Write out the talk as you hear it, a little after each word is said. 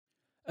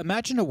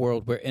Imagine a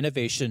world where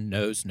innovation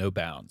knows no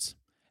bounds.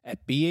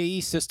 At BAE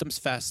Systems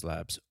Fast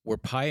Labs, we're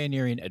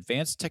pioneering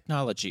advanced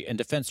technology and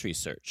defense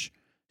research,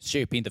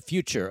 shaping the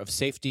future of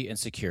safety and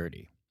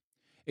security.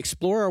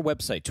 Explore our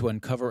website to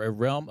uncover a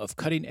realm of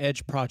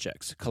cutting-edge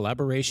projects,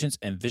 collaborations,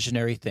 and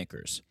visionary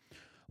thinkers.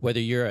 Whether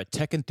you're a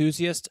tech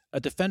enthusiast, a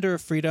defender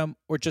of freedom,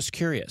 or just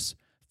curious,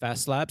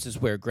 Fast Labs is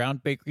where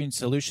groundbreaking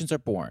solutions are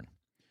born.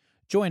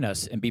 Join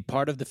us and be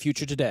part of the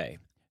future today.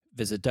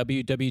 Visit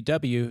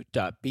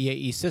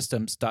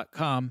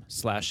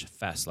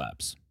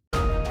www.baesystems.com/fastlabs.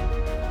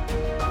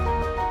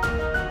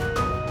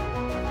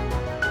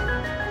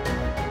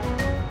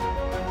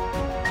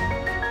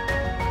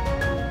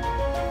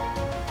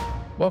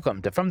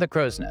 Welcome to From the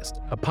Crow's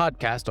Nest, a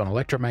podcast on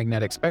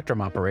electromagnetic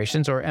spectrum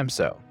operations, or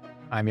EMSO.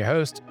 I'm your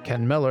host,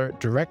 Ken Miller,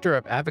 Director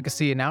of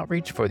Advocacy and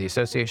Outreach for the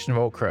Association of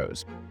Old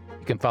Crows.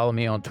 You can follow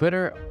me on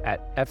Twitter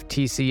at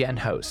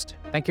FTCNHost.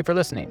 Thank you for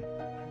listening.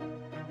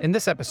 In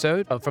this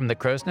episode of From the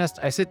Crow's Nest,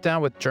 I sit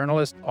down with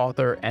journalist,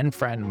 author, and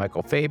friend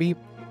Michael Faby.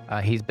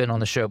 He's been on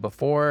the show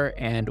before,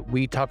 and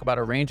we talk about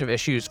a range of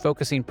issues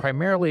focusing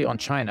primarily on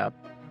China.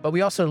 But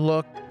we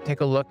also take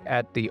a look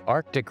at the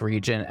Arctic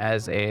region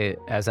as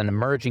an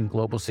emerging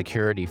global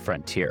security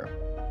frontier.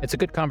 It's a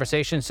good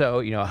conversation,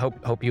 so I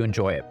hope you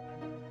enjoy it.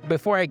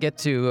 Before I get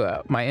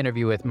to my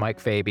interview with Mike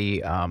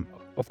Faby,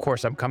 of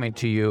course, I'm coming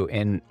to you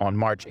on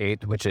March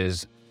 8th, which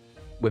is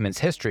Women's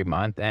History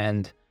Month,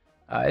 and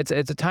it's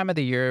a time of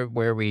the year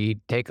where we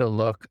take a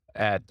look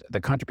at the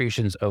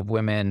contributions of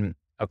women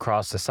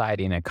across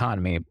society and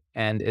economy.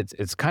 And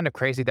it's kind of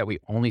crazy that we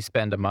only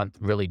spend a month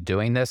really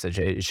doing this.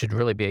 It should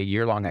really be a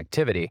year-long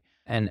activity.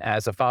 And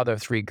as a father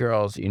of three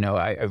girls,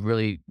 I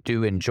really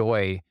do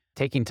enjoy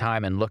taking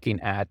time and looking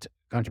at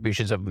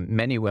contributions of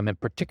many women,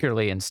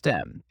 particularly in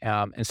STEM.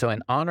 And so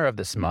in honor of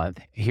this month,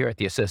 here at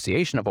the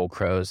Association of Old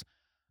Crows,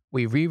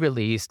 we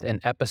re-released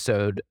an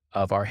episode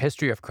of our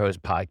History of Crows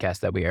podcast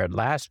that we aired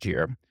last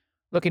year,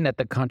 looking at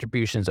the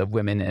contributions of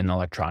women in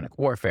electronic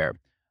warfare.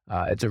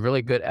 It's a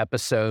really good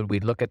episode. We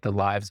look at the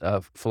lives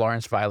of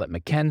Florence Violet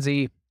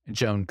McKenzie,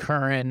 Joan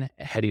Curran,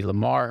 Hedy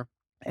Lamarr,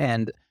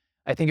 and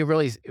I think it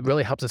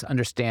really helps us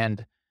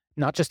understand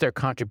not just their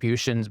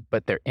contributions,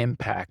 but their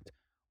impact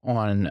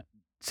on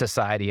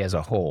society as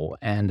a whole.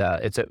 And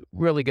it's a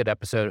really good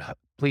episode.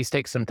 Please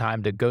take some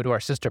time to go to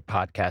our sister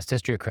podcast,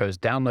 History of Crows,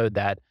 download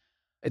that.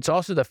 It's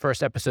also the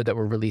first episode that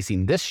we're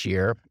releasing this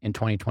year in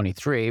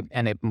 2023,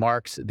 and it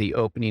marks the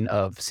opening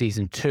of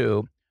season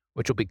 2,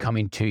 which will be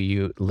coming to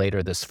you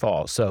later this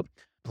fall. So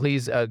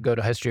please go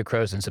to History of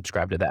Crows and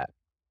subscribe to that.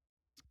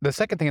 The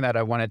second thing that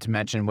I wanted to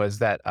mention was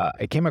that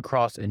I came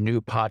across a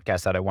new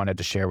podcast that I wanted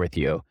to share with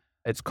you.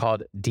 It's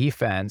called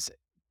Defense,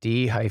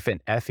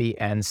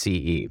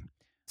 D-F-E-N-C-E.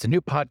 It's a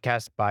new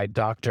podcast by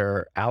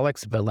Dr.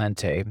 Alex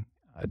Valente.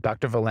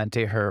 Dr.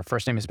 Valente, her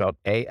first name is spelled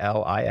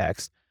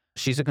A-L-I-X.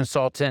 She's a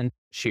consultant.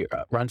 She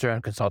runs her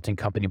own consulting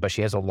company, but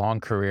she has a long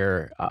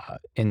career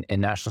in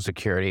national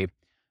security.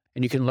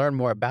 And you can learn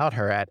more about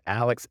her at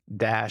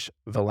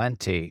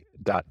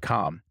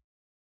alex-valente.com.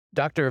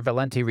 Dr.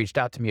 Valente reached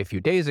out to me a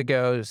few days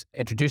ago,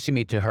 introducing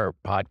me to her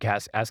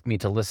podcast, asking me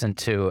to listen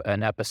to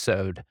an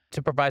episode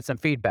to provide some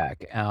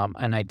feedback.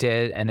 And I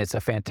did, and it's a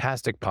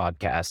fantastic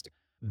podcast.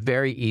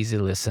 Very easy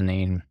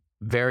listening,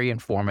 very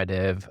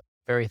informative,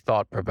 very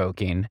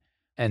thought-provoking.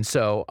 And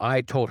so I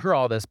told her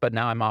all this, but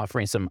now I'm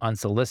offering some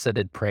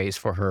unsolicited praise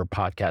for her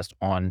podcast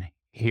on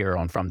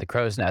From the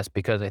Crow's Nest,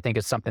 because I think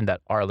it's something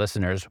that our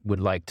listeners would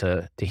like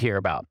to hear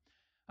about.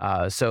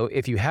 So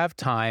if you have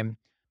time,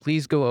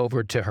 please go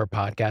over to her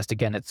podcast.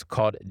 Again, it's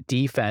called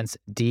Defense,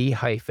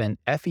 D-F-E-N-C-E.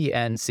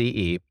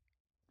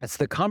 It's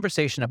the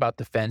conversation about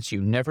defense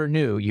you never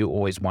knew you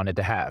always wanted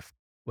to have,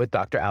 with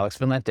Dr. Alex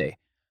Valente.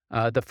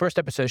 The first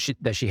episode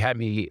that she had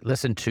me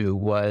listen to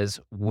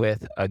was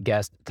with a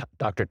guest,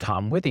 Dr.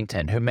 Tom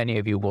Withington, who many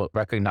of you will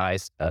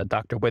recognize.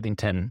 Dr.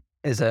 Withington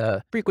is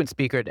a frequent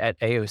speaker at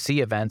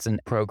AOC events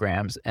and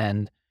programs,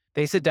 and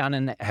they sit down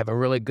and have a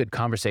really good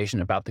conversation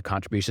about the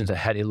contributions of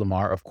Hedy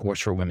Lamarr, of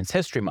course, for Women's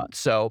History Month.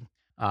 So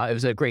it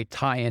was a great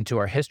tie-in to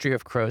our History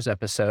of Crows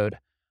episode.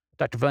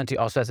 Dr. Valente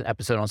also has an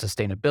episode on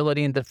sustainability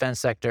in the defense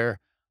sector.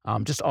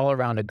 Just all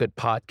around a good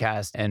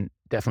podcast and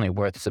definitely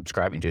worth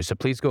subscribing to. So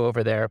please go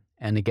over there.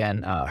 And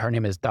again, her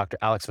name is Dr.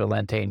 Alex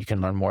Valente, and you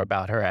can learn more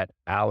about her at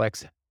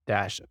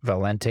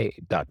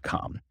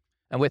alex-valente.com.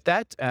 And with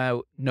that,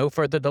 no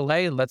further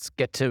delay, let's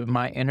get to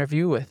my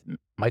interview with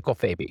Michael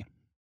Faby.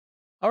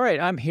 All right,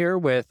 I'm here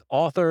with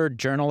author,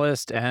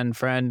 journalist, and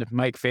friend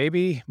Mike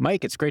Faby.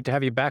 Mike, it's great to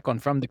have you back on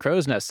From the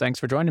Crow's Nest. Thanks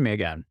for joining me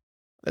again.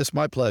 It's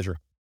my pleasure.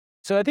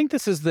 So I think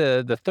this is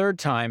the third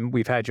time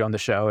we've had you on the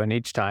show, and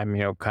each time,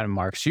 kind of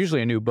marks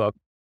usually a new book.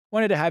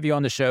 Wanted to have you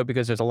on the show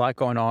because there's a lot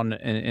going on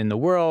in the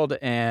world,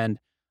 and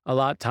a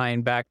lot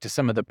tying back to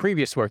some of the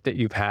previous work that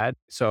you've had.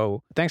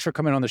 So thanks for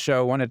coming on the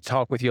show. Wanted to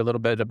talk with you a little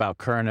bit about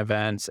current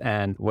events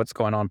and what's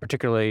going on,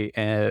 particularly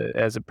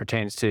as it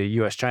pertains to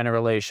U.S.-China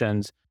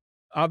relations.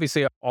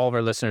 Obviously, all of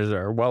our listeners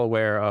are well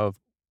aware of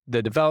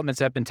the developments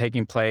that have been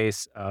taking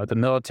place. The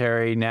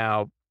military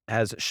now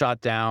has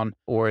shot down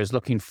or is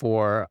looking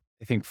for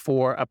I think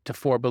up to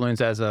four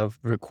balloons as of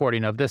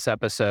recording of this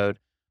episode,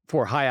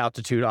 for high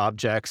altitude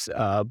objects,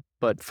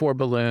 but four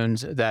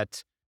balloons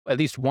that at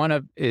least one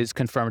of is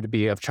confirmed to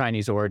be of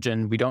Chinese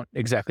origin. We don't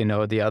exactly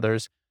know the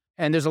others.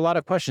 And there's a lot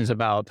of questions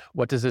about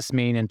what does this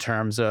mean in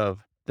terms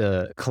of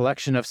the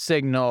collection of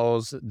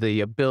signals,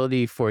 the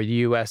ability for the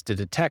U.S. to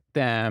detect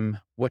them,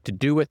 what to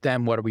do with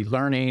them, what are we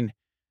learning,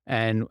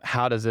 and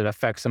how does it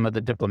affect some of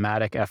the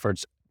diplomatic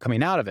efforts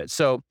coming out of it.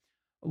 So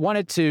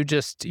wanted to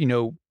just,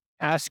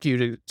 ask you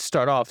to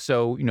start off.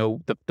 So,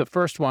 the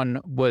first one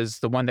was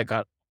the one that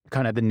got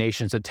kind of the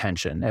nation's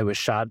attention. It was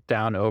shot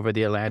down over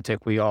the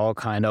Atlantic. We all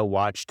kind of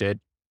watched it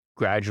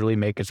gradually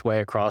make its way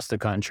across the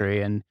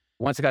country. And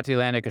once it got to the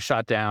Atlantic, it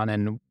shot down.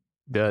 And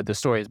the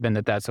story has been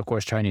that that's, of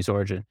course, Chinese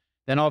origin.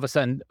 Then all of a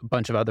sudden, a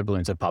bunch of other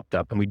balloons have popped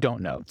up and we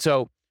don't know.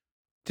 So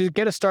to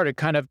get us started,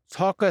 kind of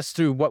talk us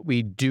through what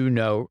we do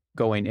know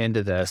going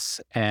into this,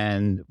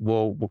 and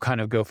we'll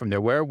kind of go from there.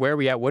 Where are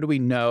we at? What do we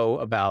know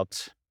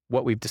about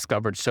what we've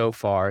discovered so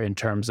far in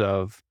terms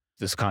of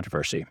this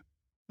controversy?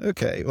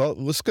 Okay, well,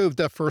 let's go with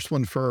that first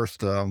one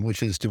first,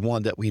 which is the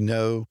one that we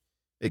know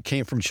it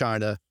came from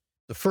China.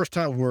 The first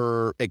time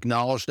we're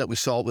acknowledged that we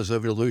saw it was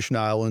over the Aleutian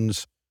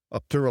Islands,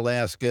 up through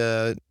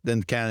Alaska,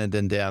 then Canada,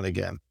 then down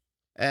again.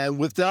 And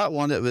with that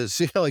one, it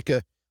was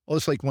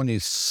almost like one of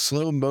these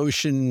slow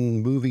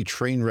motion movie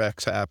train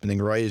wrecks happening,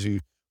 right? As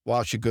you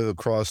watch it go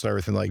across and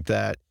everything like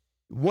that.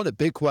 One of the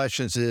big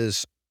questions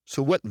is,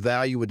 so what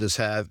value would this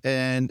have?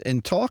 And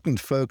talking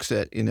to folks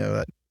that,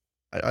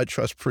 I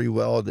trust pretty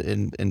well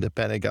in the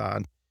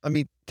Pentagon. I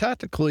mean,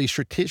 tactically,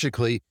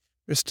 strategically,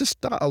 there's just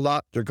not a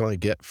lot they're going to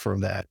get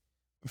from that.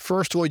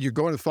 First of all, you're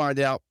going to find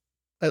out,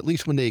 at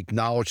least when they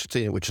acknowledge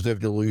it, which is over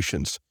the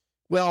Aleutians.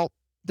 Well,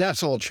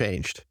 that's all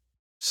changed.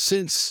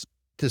 Since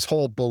this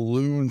whole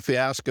balloon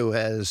fiasco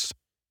has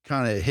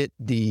kind of hit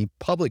the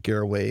public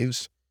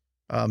airwaves,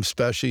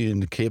 especially in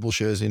the cable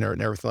shows and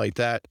everything like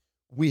that,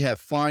 we have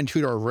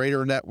fine-tuned our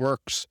radar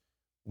networks.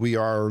 We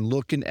are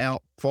looking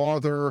out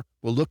farther.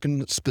 We're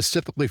looking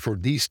specifically for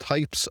these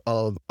types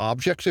of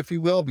objects, if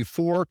you will.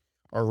 Before,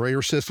 our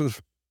radar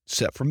systems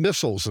set for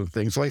missiles and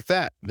things like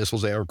that,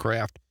 missiles,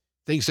 aircraft,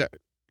 things that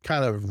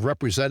kind of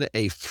represented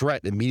a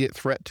threat, immediate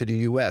threat to the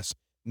U.S.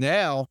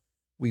 Now,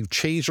 we've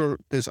changed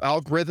those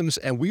algorithms,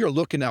 and we are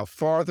looking out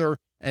farther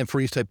and for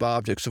these type of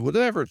objects. So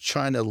whatever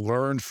China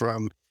learned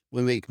from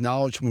when we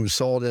acknowledged, when we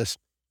saw this,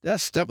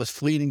 that was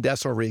fleeting.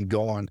 That's already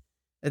gone.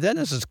 And then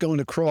as it's going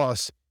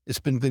across, it's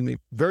been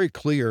very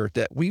clear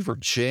that we were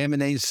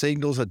jamming any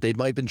signals that they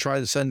might have been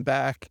trying to send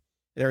back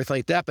and everything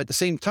like that. But at the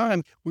same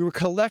time, we were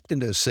collecting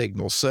those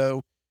signals.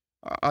 So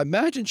I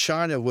imagine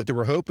China, what they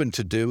were hoping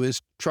to do is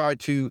try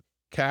to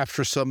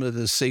capture some of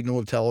the signal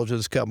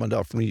intelligence coming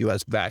up from the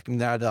U.S., backing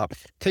that up,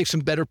 take some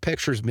better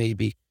pictures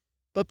maybe.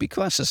 But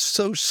because it's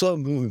so slow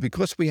moving,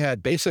 because we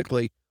had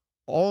basically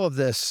all of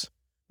this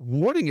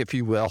warning, if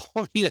you will,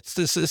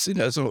 it's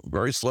a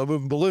very slow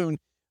moving balloon.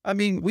 I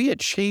mean, we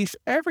had changed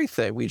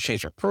everything. We had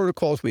changed our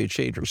protocols. We had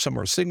changed some of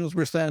our signals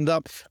we were sending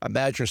up.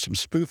 Imagine some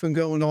spoofing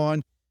going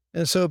on.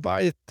 And so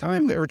by the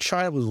time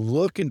China was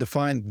looking to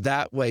find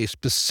that way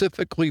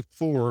specifically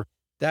for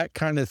that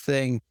kind of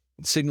thing,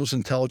 signals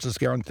intelligence,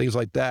 and things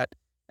like that,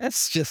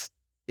 that's just,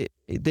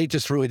 they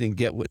just really didn't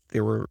get what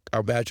they were, I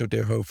imagine what they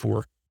hoped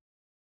for.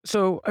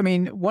 So, I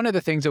mean, one of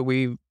the things that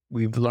we've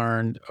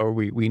learned, or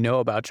we know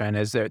about China,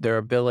 is their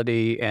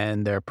ability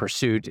and their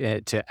pursuit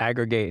to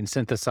aggregate and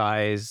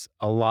synthesize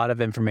a lot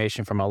of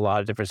information from a lot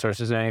of different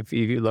sources. And if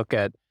you look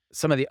at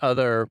some of the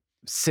other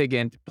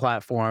SIGINT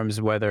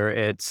platforms, whether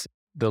it's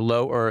the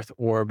low Earth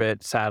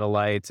orbit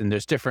satellites, and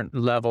there's different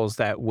levels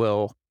that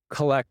will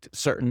collect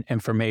certain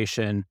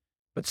information,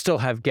 but still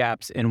have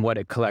gaps in what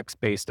it collects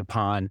based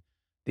upon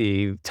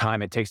the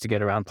time it takes to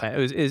get around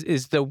planet.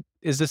 Is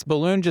this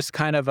balloon just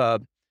kind of a,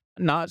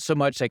 not so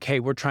much like, hey,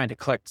 we're trying to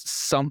collect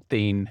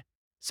something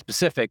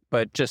specific,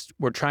 but just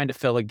we're trying to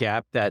fill a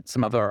gap that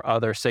some of our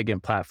other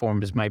SIGINT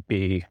platforms might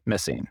be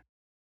missing?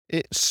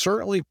 It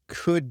certainly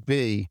could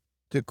be.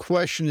 The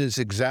question is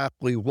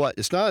exactly what.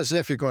 It's not as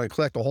if you're going to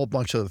collect a whole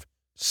bunch of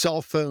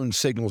cell phone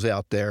signals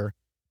out there,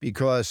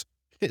 because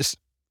it's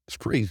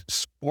pretty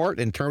smart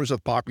in terms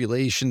of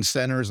population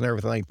centers and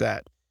everything like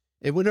that.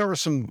 It went over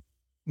some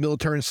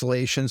military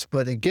installations,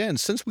 but again,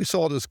 since we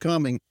saw this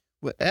coming,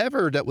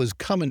 whatever that was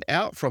coming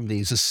out from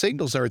these, the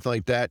signals and everything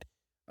like that,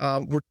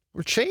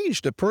 were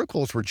changed. The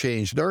protocols were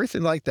changed and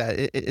everything like that.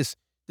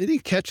 They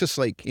didn't catch us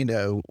like,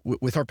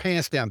 with our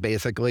pants down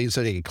basically,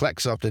 so they could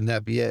collect something and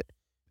that'd be it.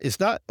 It's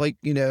not like,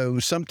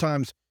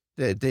 sometimes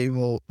that they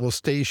will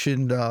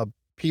station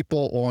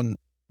people on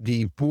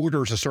the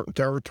borders of certain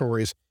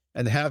territories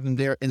and have them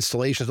there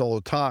installations all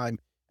the time.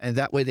 And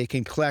that way they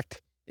can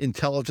collect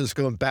intelligence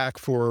going back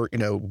for,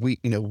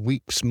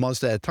 weeks,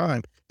 months at a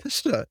time.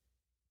 This is a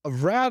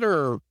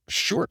rather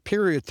short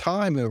period of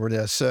time over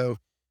this. So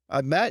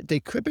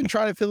they could have been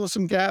trying to fill in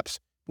some gaps.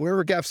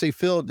 Wherever gaps they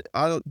filled,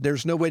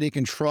 there's no way they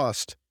can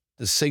trust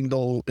the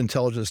signal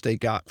intelligence they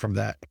got from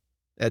that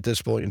at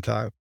this point in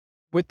time.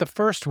 With the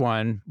first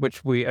one,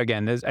 which we,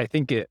 again, I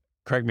think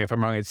correct me if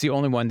I'm wrong, it's the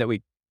only one that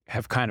we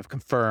have kind of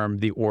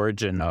confirmed the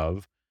origin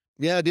of.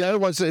 Yeah, the other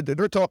ones,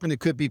 they're talking it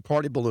could be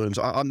party balloons.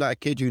 I'm not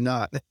kidding you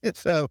not.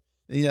 So,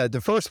 yeah,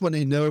 the first one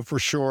they know for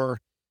sure,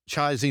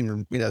 China's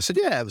even, said,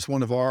 yeah, it was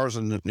one of ours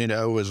and,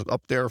 it was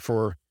up there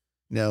for,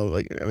 they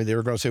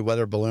were going to say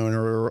weather balloon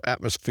or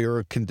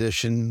atmospheric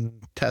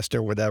condition test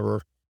or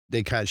whatever.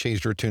 They kind of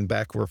changed their tune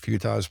back for a few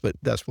times, but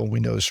that's what we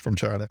know is from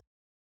China.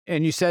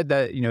 And you said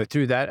that,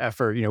 through that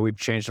effort, we've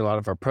changed a lot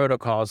of our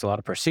protocols, a lot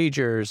of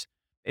procedures.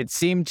 It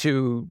seemed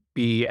to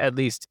be at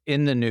least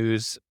in the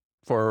news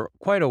for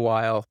quite a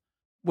while.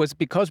 Was it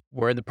because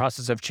we're in the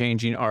process of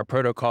changing our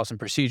protocols and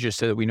procedures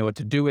so that we know what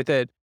to do with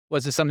it?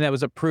 Was it something that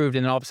was approved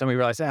and then all of a sudden we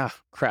realized,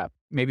 crap,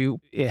 maybe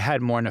it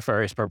had more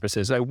nefarious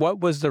purposes? Like, what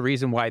was the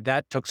reason why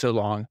that took so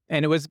long?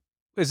 And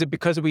is it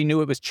because we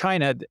knew it was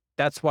China?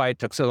 That's why it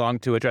took so long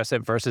to address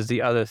it versus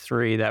the other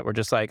three that were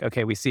just like,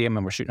 okay, we see them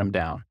and we're shooting them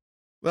down.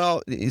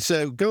 Well,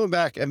 so going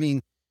back,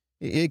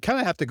 you kind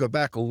of have to go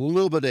back a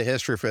little bit of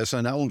history for this.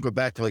 And I won't go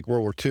back to like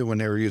World War II when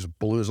they were using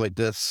balloons like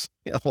this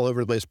all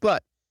over the place.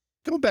 But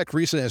going back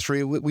recent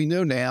history, we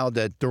know now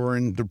that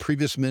during the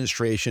previous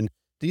administration,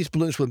 these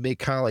balloons would make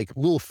kind of like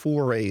little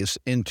forays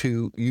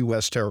into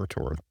U.S.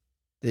 territory.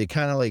 They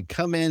kind of like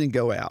come in and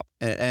go out,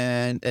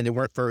 and they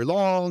weren't very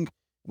long.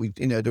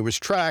 There was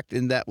tracked,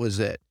 and that was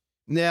it.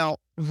 Now,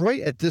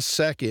 right at this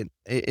second,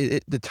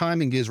 the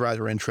timing is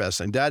rather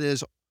interesting. That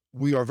is,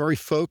 we are very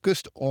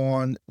focused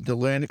on the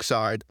Atlantic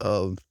side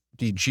of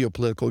the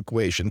geopolitical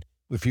equation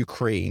with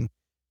Ukraine,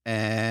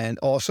 and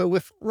also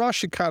with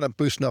Russia kind of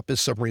boosting up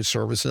its submarine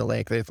service in the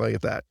Atlantic, things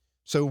like that.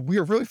 So we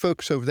are really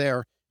focused over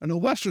there. On the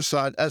Western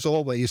side, as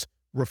always,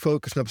 we're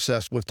focused and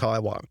obsessed with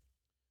Taiwan.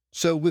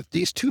 So with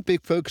these two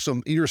big focuses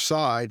on either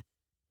side,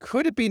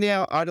 could it be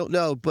now? I don't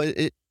know, but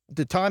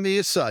the timing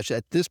is such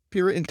at this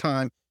period in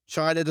time,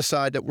 China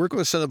decided that we're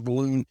going to send a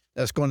balloon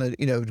that's going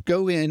to,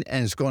 go in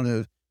and it's going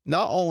to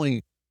not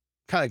only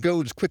kind of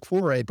go this quick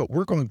foray, but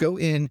we're going to go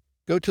in,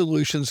 go to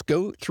Aleutians,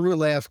 go through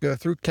Alaska,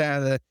 through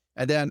Canada,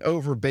 and then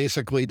over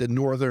basically the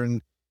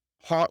northern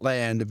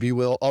heartland, if you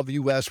will, of the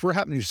U.S. We're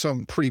having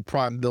some pretty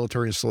prime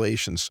military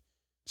installations.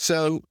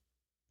 So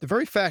the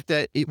very fact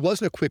that it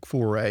wasn't a quick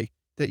foray,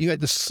 that you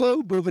had the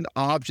slow-moving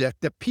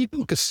object that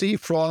people could see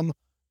from,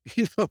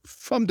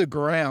 from the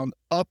ground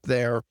up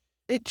there.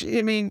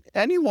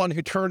 Anyone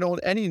who turned on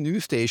any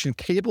news station,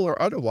 cable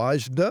or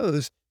otherwise,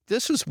 knows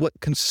this is what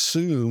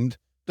consumed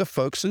the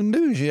folks in the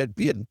news. You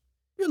had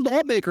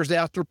lawmakers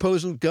out there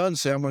posing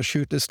guns saying, I'm going to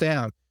shoot this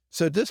down.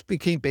 So this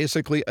became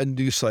basically a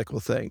news cycle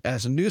thing.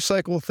 As a news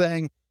cycle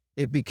thing,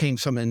 it became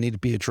something that needed to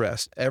be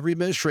addressed. Every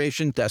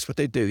administration, that's what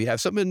they do. You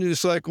have something in the news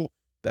cycle,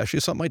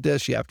 especially something like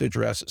this, you have to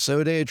address it.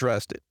 So they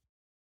addressed it.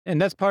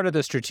 And that's part of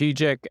the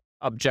strategic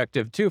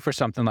objective, too, for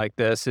something like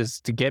this,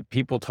 is to get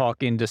people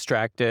talking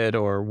distracted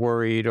or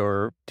worried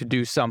or to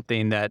do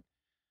something that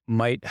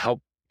might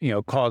help,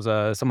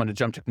 cause someone to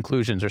jump to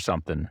conclusions or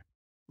something.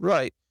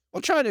 Right.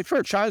 Well, China's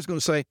going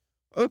to say,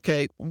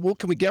 okay, what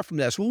can we get from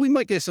this? Well, we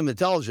might get some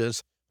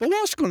intelligence, but we're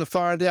also going to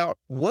find out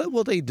what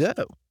will they do.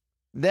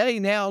 They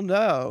now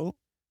know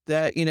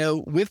that,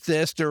 with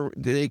this,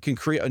 they can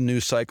create a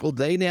news cycle.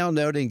 They now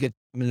know they can get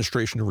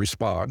administration to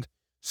respond.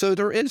 So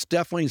there is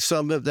definitely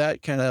some of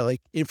that kind of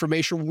like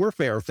information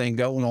warfare thing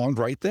going on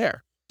right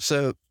there.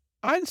 So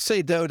I'd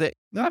say, though, that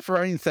not for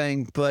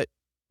anything, but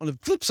on the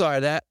flip side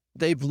of that,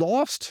 they've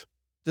lost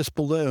this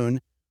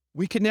balloon.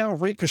 We can now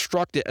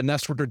reconstruct it, and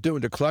that's what they're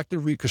doing. They're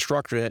collecting,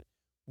 reconstructing it.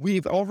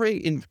 We've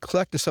already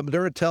collected some of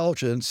their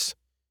intelligence.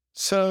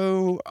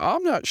 So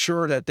I'm not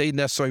sure that they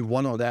necessarily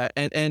won on that.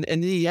 And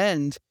in the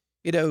end,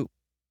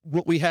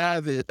 what we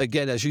have is,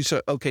 again, as you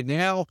said, okay,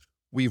 now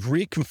we've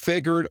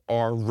reconfigured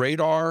our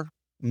radar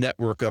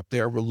network up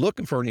there. We're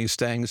looking for these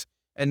things.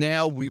 And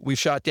now we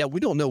shot down. We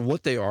don't know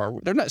what they are.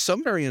 They're not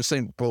some very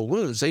insane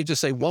balloons. They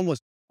just say one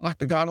was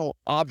octagonal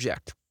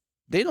object.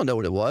 They don't know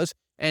what it was.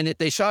 And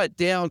they shot it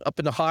down up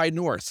in the high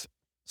north.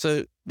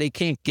 So they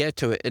can't get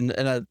to it. And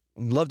I'd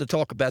love to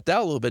talk about that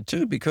a little bit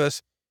too,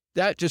 because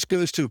that just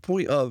goes to a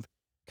point of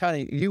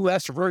kind of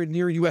U.S. or very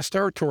near U.S.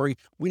 territory.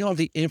 We don't have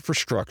the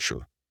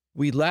infrastructure.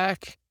 We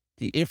lack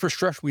the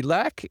infrastructure. We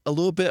lack a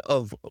little bit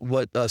of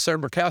what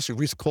Senator Murkowski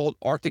recently called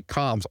Arctic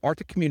comms,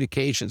 Arctic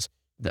communications,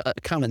 the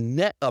kind of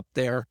net up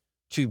there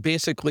to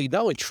basically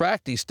not only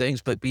track these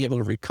things, but be able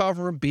to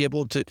recover them, be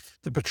able to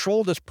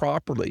patrol this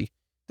properly.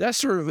 That's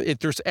sort of, if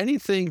there's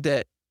anything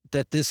that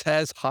this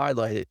has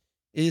highlighted,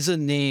 is a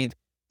need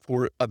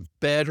for a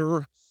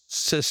better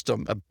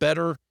system, a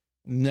better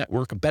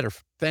network, a better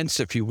fence,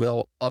 if you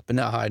will, up in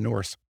that high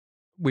north.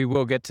 We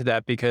will get to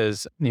that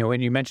because,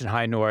 when you mention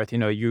high north,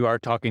 you are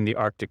talking the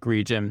Arctic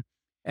region,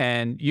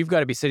 and you've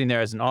got to be sitting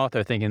there as an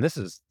author thinking, this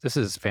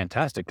is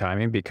fantastic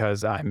timing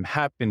because I'm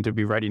happen to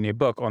be writing a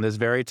book on this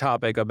very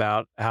topic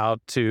about how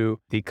to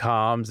the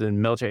comms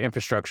and military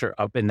infrastructure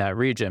up in that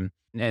region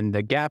and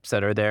the gaps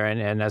that are there.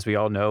 And as we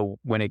all know,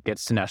 when it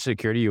gets to national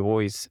security,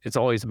 it's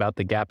always about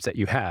the gaps that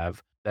you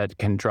have that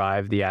can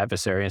drive the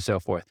adversary and so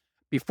forth.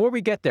 Before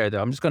we get there,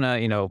 though, I'm just going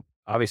to,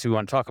 obviously we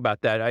want to talk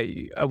about that.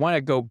 I want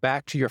to go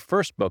back to your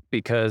first book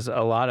because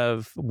a lot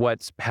of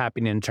what's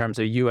happening in terms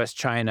of U.S.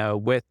 China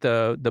with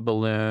the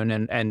balloon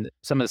and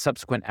some of the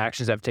subsequent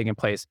actions that have taken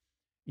place,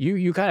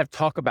 you kind of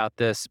talk about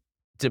this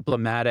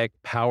diplomatic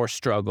power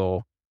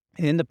struggle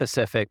in the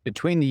Pacific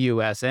between the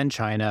U.S. and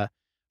China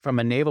from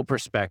a naval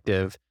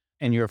perspective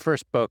in your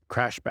first book,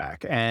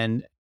 Crashback.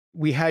 And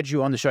we had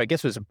you on the show, I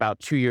guess it was about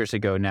 2 years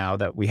ago now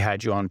that we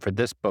had you on for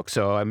this book.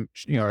 So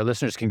our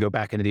listeners can go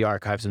back into the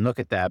archives and look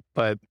at that.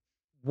 But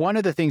one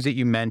of the things that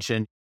you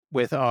mentioned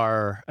with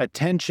our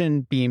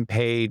attention being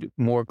paid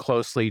more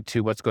closely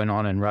to what's going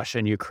on in Russia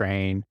and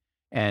Ukraine,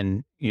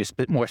 and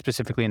more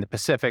specifically in the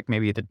Pacific,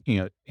 maybe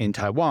in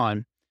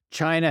Taiwan,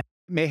 China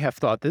may have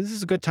thought this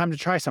is a good time to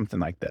try something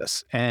like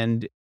this.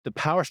 And the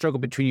power struggle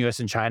between U.S.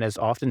 and China is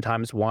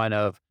oftentimes one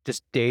of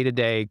just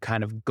day-to-day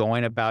kind of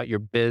going about your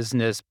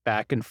business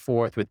back and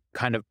forth with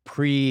kind of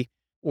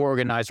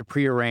pre-organized or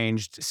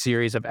pre-arranged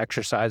series of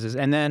exercises.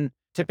 And then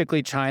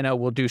typically China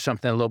will do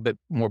something a little bit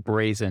more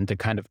brazen to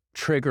kind of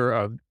trigger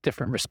a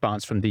different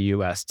response from the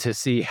U.S. to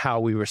see how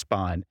we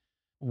respond.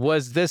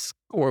 Was this,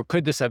 or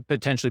could this have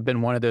potentially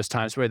been one of those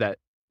times where that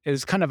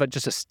is kind of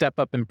just a step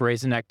up in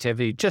brazen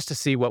activity just to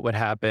see what would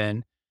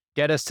happen,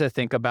 get us to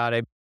think about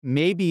it,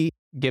 maybe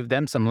give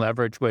them some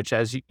leverage, which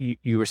as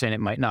you were saying,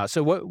 it might not.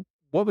 So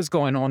what was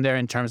going on there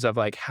in terms of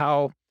like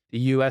how the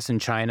U.S.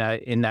 and China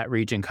in that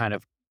region kind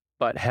of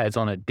butt heads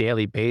on a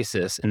daily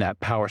basis in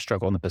that power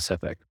struggle in the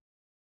Pacific?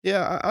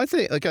 Yeah, I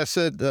think, like I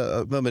said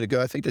a moment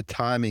ago, I think the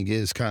timing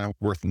is kind of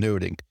worth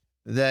noting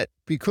that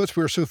because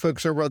we're so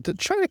focused around that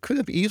China could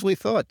have easily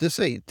thought this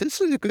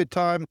is a good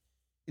time,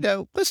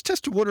 let's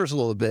test the waters a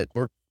little bit,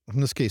 or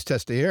in this case,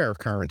 test the air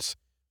currents,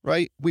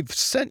 right? We've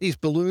sent these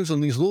balloons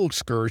on these little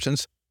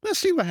excursions. Let's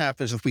see what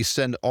happens if we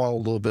send all a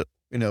little bit,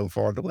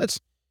 farther.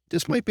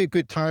 This might be a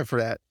good time for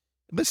that.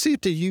 Let's see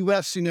if the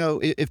U.S.,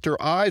 if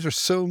their eyes are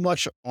so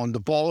much on the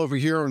ball over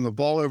here and the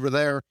ball over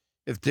there,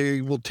 if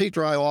they will take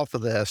their eye off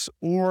of this,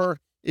 or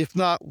if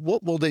not,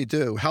 what will they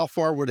do? How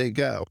far will they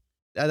go?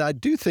 And I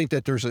do think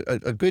that there's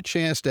a good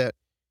chance that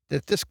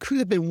this could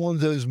have been one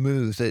of those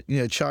moves that,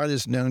 China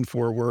is known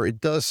for, where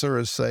it does sort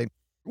of say,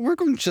 we're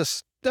going to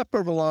just step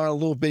over the line a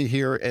little bit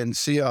here and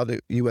see how the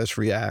U.S.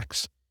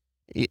 reacts.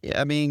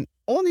 I mean,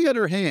 on the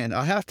other hand,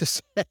 I have to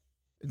say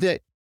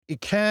that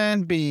it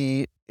can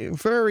be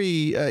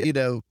very,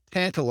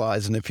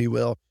 tantalizing, if you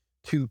will,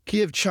 to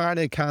give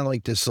China kind of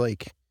like this,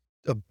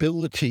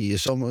 ability,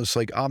 it's almost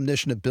like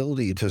omniscient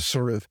ability to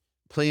sort of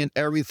plan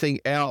everything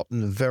out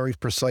in a very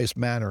precise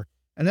manner.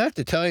 And I have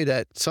to tell you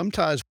that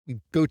sometimes we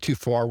go too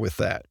far with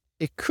that.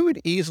 It could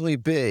easily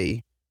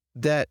be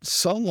that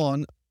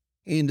someone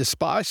in the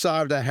spy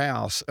side of the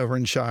house over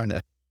in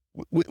China,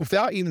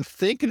 without even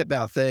thinking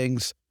about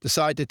things,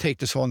 decide to take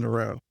this on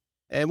their own.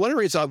 And one of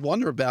the reasons I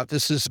wonder about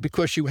this is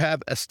because you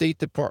have a State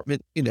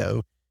Department,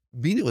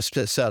 meeting was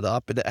set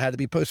up and it had to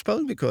be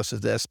postponed because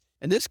of this.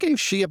 And this gave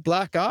Xi a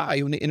black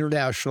eye on the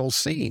international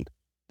scene.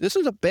 This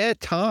is a bad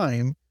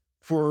time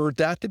for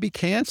that to be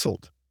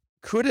canceled.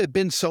 Could it have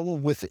been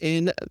someone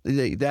within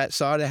that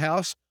side of the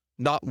house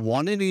not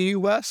wanting the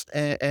U.S.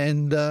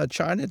 and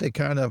China to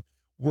kind of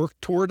work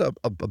toward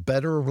a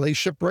better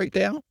relationship right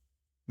now?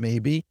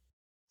 Maybe.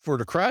 For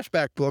the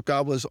Crashback book,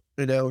 I was,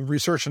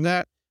 researching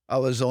that. I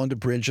was on the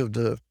bridge of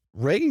the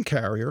Reagan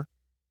carrier,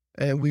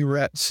 and we were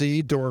at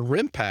sea during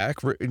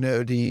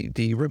RIMPAC,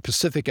 the Rim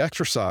Pacific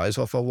exercise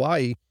off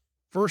Hawaii.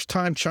 First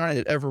time China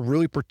had ever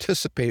really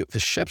participated with the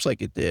ships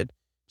like it did.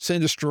 Sent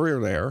a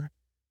destroyer there.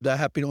 That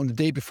happened on the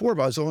day before,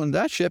 but I was on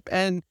that ship,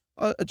 and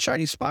a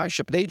Chinese spy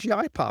ship, an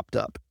AGI, popped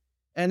up.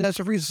 And as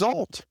a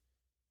result,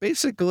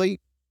 basically,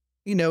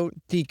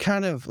 the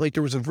kind of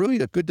there was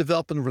a good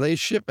developing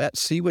relationship at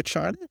sea with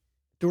China.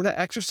 During that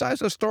exercise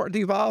that started to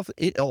evolve,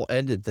 it all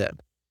ended then.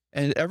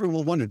 And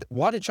everyone wondered,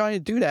 why did China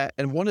do that?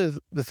 And one of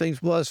the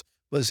things was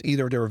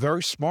either they were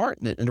very smart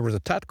and there was a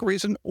tactical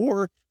reason,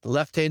 or the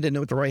left hand didn't know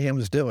what the right hand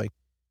was doing.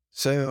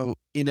 So,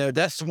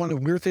 that's one of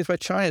the weird things about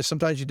China.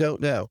 Sometimes you don't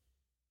know.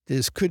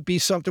 This could be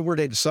something where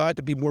they decide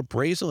to be more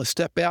brazen and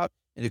step out.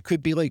 And it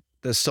could be like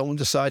that someone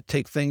decide to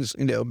take things,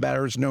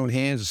 matters in their own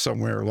hands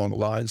somewhere along the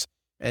lines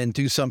and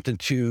do something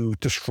to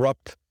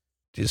disrupt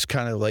just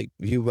kind of like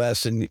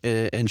U.S. and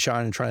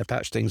China trying to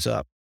patch things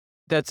up.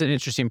 That's an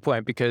interesting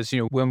point because,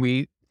 when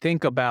we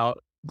think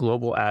about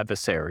global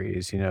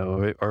adversaries,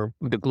 or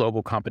the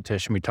global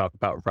competition, we talk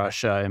about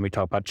Russia and we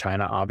talk about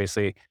China,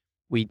 obviously,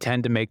 we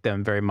tend to make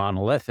them very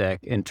monolithic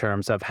in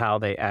terms of how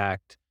they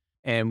act.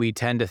 And we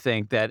tend to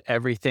think that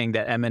everything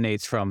that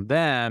emanates from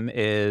them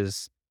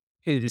is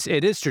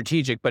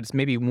strategic, but it's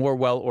maybe more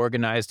well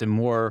organized and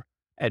more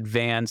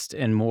advanced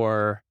and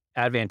more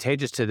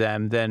advantageous to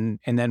them and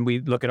then we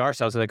look at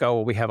ourselves like, oh,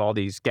 well, we have all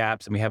these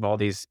gaps and we have all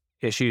these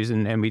issues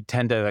and we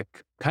tend to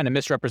kind of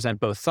misrepresent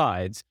both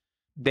sides.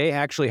 They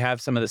actually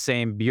have some of the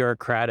same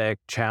bureaucratic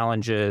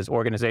challenges,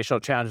 organizational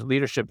challenges,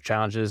 leadership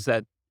challenges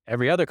that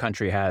every other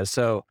country has.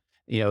 So,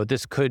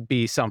 this could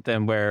be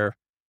something where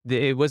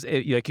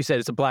like you said,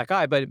 it's a black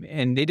eye,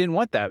 and they didn't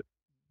want that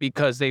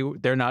because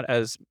they're not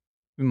as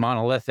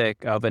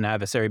monolithic of an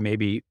adversary,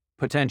 maybe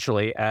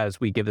potentially, as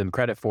we give them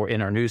credit for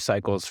in our news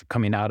cycles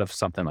coming out of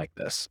something like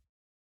this.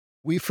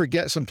 We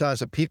forget sometimes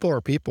that people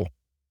are people.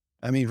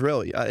 I mean,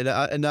 really,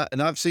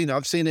 I've seen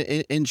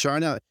it in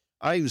China.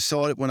 I even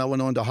saw it when I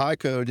went on to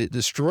HICO, the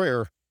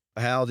destroyer,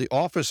 how the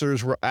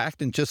officers were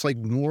acting just like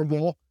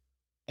normal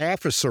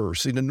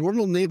officers,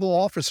 normal naval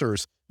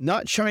officers,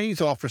 not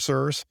Chinese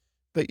officers.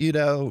 But,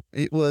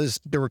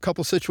 there were a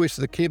couple of situations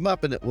that came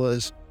up, and it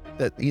was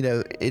that,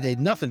 it had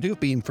nothing to do with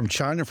being from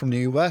China, from the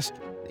U.S.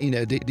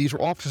 These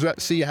were officers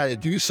that see how to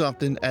do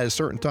something at a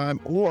certain time,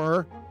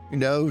 or,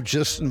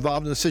 just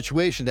involved in a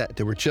situation that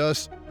they were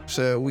just.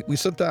 So we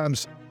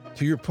sometimes,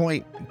 to your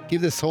point, give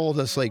this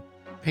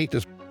paint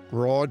this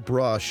broad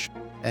brush,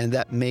 and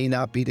that may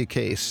not be the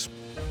case.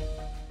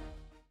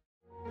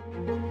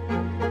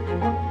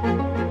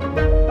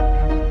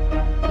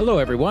 Hello,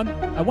 everyone.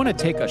 I want to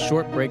take a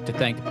short break to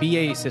thank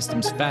BAE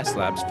Systems Fast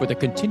Labs for the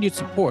continued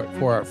support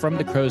for our From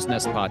the Crow's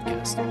Nest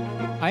podcast.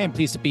 I am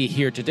pleased to be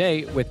here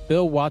today with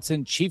Bill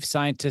Watson, Chief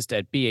Scientist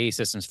at BAE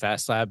Systems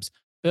Fast Labs.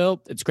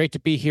 Bill, it's great to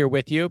be here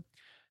with you.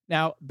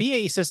 Now,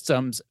 BAE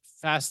Systems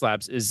Fast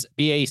Labs is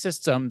BAE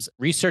Systems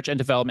Research and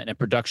Development and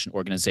Production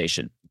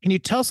Organization. Can you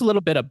tell us a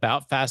little bit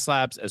about Fast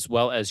Labs as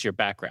well as your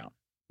background?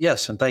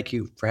 Yes, and thank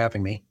you for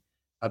having me.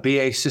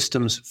 BAE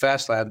Systems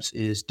Fast Labs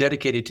is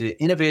dedicated to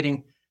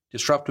innovating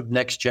disruptive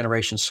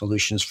next-generation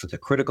solutions for the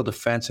critical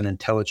defense and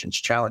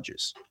intelligence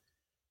challenges.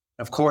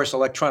 Of course,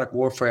 electronic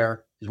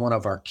warfare is one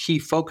of our key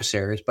focus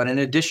areas, but in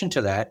addition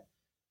to that,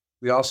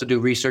 we also do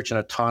research in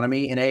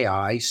autonomy and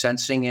AI,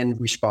 sensing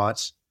and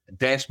response,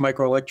 advanced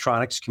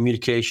microelectronics,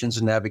 communications,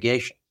 and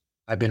navigation.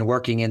 I've been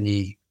working in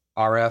the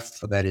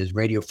RF, that is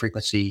radio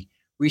frequency,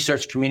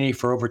 research community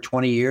for over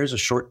 20 years, a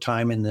short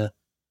time in the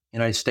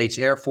United States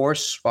Air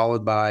Force,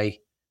 followed by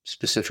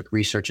specific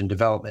research and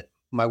development.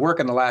 My work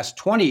in the last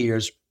 20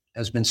 years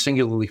has been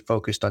singularly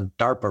focused on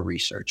DARPA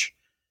research,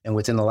 and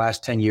within the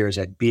last 10 years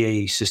at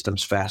BAE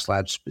Systems Fast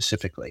Labs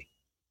specifically.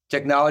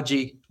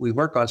 Technology we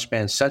work on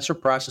spans sensor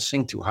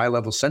processing to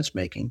high-level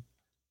sense-making,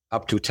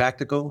 up to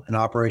tactical and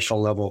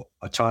operational level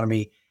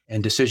autonomy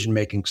and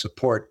decision-making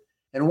support.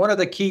 And one of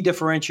the key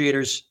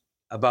differentiators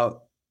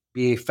about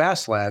BAE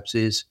Fast Labs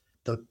is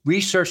the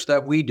research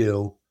that we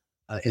do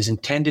is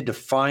intended to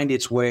find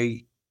its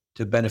way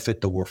to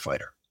benefit the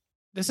warfighter.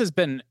 This has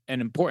been an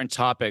important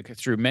topic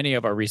through many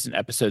of our recent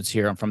episodes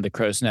here on From the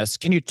Crow's Nest.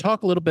 Can you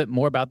talk a little bit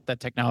more about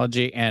that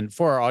technology? And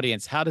for our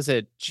audience, how does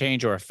it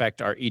change or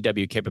affect our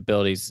EW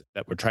capabilities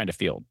that we're trying to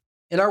field?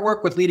 In our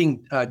work with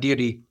leading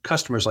DoD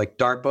customers like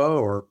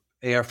DARPA or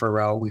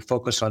AFRL, we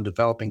focus on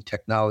developing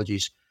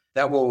technologies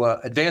that will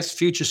advance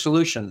future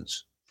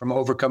solutions, from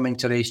overcoming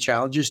today's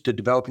challenges to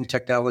developing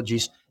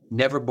technologies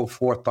never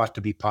before thought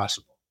to be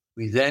possible.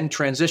 We then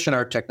transition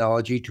our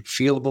technology to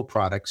fieldable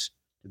products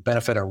to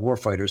benefit our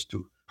warfighters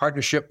through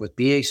partnership with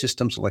BAE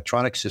Systems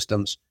Electronic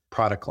Systems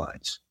product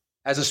lines.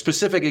 As a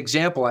specific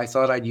example, I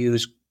thought I'd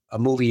use a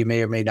movie you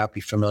may or may not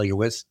be familiar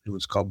with. It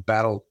was called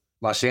Battle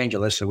Los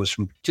Angeles. It was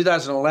from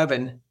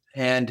 2011.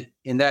 And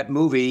in that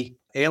movie,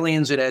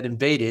 aliens had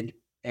invaded.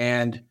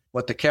 And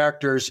what the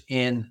characters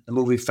in the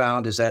movie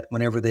found is that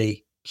whenever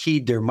they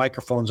keyed their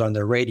microphones on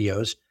their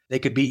radios, they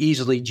could be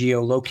easily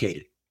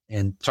geolocated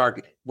and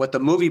targeted. What the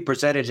movie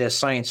presented as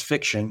science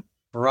fiction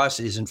for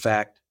us is, in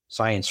fact,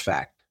 science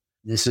fact.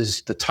 This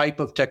is the type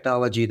of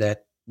technology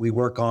that we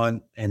work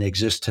on and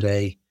exists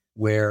today,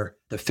 where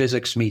the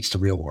physics meets the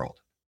real world.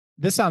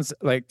 This sounds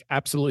like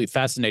absolutely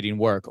fascinating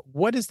work.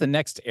 What is the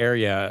next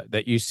area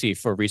that you see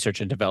for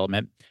research and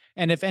development?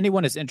 And if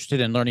anyone is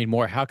interested in learning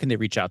more, how can they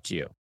reach out to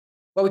you?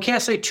 Well, we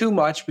can't say too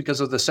much because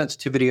of the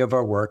sensitivity of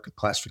our work,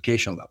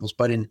 classification levels.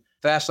 But in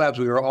Fast Labs,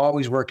 we are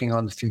always working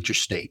on the future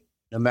state.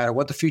 No matter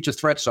what the future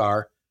threats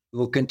are, we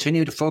will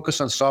continue to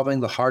focus on solving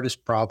the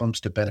hardest problems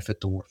to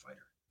benefit the warfighter.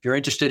 If you're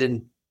interested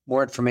in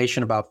more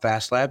information about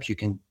Fast Labs, you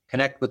can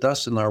connect with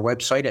us on our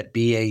website at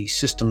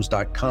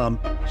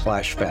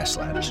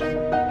basystems.com/fastlabs.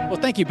 Well,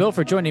 thank you, Bill,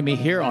 for joining me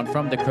here on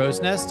From the Crow's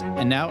Nest.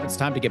 And now it's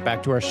time to get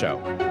back to our show.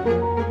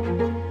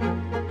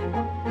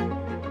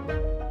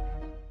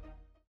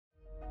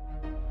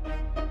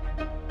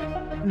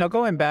 Now,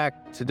 going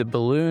back to the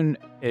balloon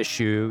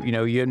issue,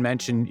 you had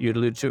mentioned, you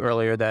alluded to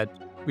earlier that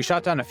we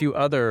shot down a few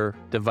other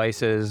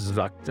devices,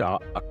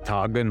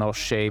 octagonal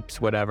shapes,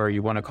 whatever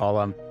you want to call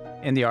them,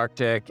 in the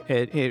Arctic.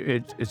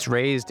 It's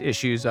raised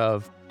issues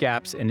of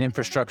gaps in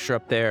infrastructure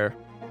up there.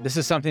 This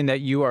is something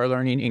that you are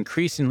learning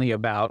increasingly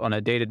about on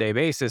a day-to-day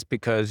basis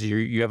because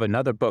you have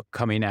another book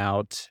coming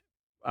out.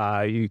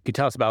 You could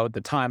tell us about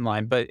the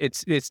timeline, but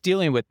it's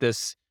dealing with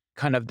this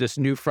kind of this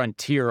new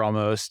frontier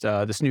almost,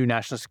 this new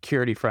national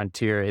security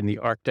frontier in the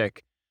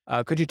Arctic.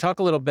 Could you talk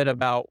a little bit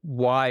about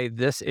why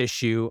this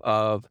issue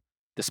of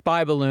the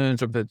spy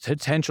balloons or the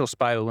potential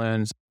spy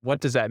balloons, what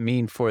does that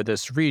mean for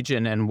this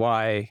region and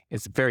why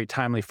it's very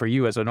timely for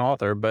you as an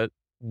author, but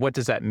what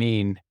does that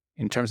mean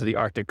in terms of the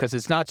Arctic? Because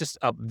it's not just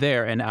up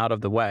there and out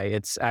of the way.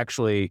 It's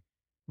actually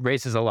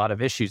raises a lot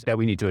of issues that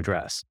we need to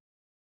address.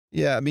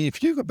 Yeah, I mean,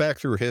 if you go back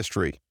through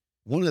history,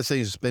 one of the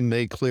things that's been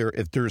made clear,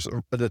 if there's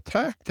an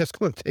attack that's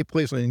going to take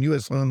place on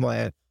U.S.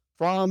 homeland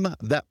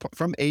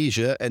from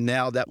Asia, and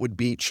now that would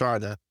be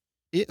China,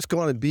 it's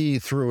going to be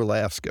through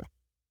Alaska.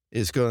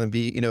 It's going to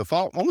be,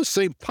 follow the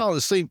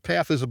same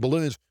path as the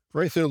balloons,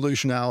 right through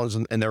Aleutian Islands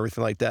and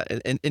everything like that,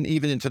 and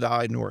even into the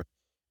high north.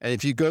 And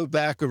if you go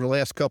back over the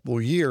last couple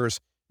of years,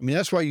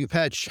 that's why you've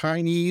had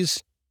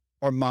Chinese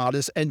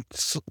armadas and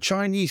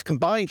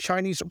combined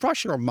Chinese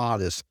Russian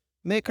armadas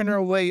making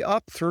their way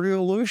up through the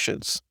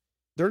Aleutians.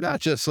 They're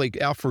not just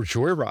like out for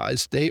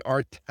joyrides. They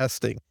are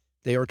testing.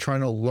 They are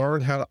trying to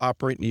learn how to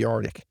operate in the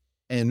Arctic.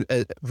 And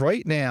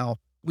right now,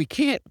 we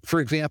can't, for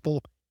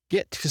example,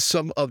 get to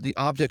some of the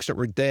objects that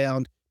were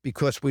down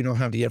because we don't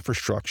have the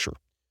infrastructure.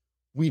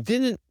 We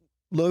didn't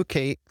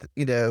locate,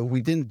 we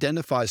didn't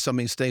identify some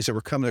of these things that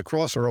were coming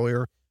across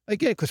earlier,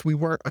 again, because we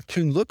weren't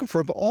attuned looking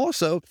for it, but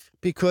also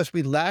because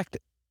we lacked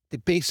the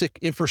basic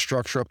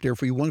infrastructure up there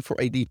if we went for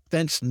a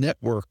defense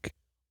network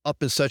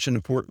up in such an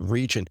important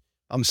region.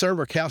 Senator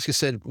Murkowski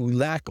said we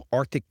lack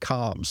Arctic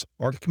comms,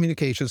 Arctic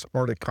communications,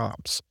 Arctic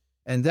comms.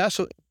 And that's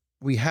what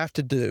we have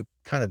to do,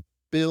 kind of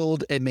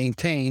build and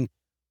maintain.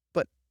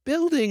 But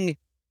building,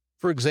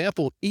 for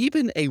example,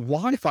 even a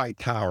Wi-Fi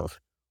tower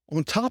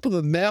on top of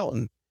a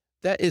mountain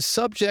that is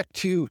subject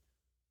to,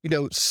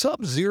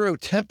 sub-zero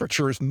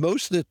temperatures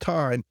most of the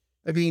time.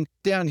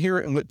 Down here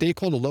in what they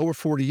call the lower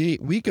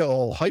 48, we go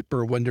all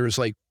hyper when there's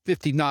like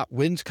 50-knot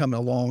winds coming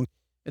along.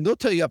 And they'll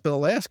tell you up in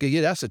Alaska,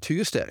 yeah, that's a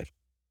Tuesday.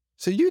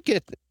 So you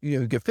get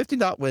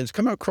 50-knot winds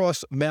coming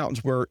across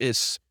mountains where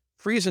it's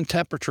freezing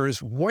temperatures,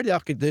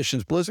 whiteout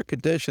conditions, blizzard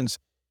conditions,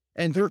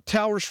 and their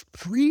towers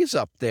freeze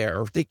up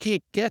there. They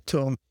can't get to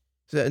them.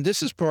 So, and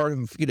this is part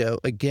of,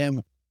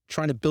 again,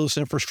 trying to build this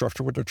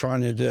infrastructure, what they're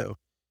trying to do.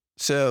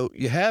 So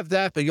you have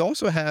that, but you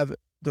also have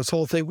this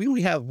whole thing. We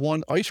only have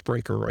one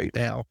icebreaker right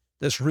now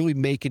that's really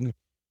making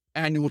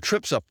annual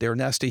trips up there,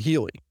 and that's the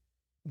Healy.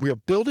 We are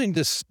building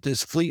this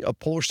fleet of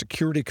polar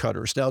security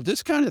cutters. Now,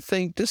 this kind of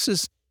thing, this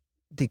is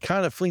the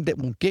kind of fleet that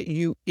will get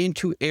you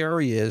into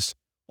areas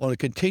on a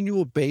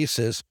continual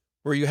basis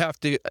where you have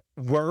to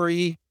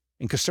worry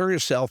and concern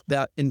yourself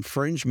about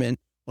infringement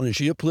on a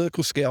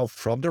geopolitical scale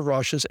from the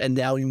Russians and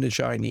now even the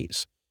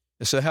Chinese.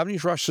 And so having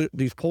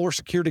these polar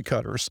security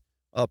cutters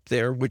up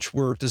there, which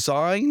were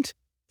designed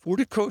for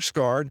the Coast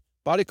Guard,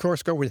 by the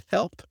Coast Guard with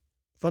help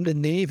from the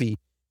Navy,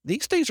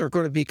 these things are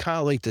going to be kind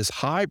of like this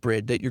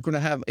hybrid that you're going to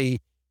have a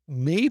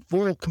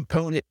naval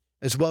component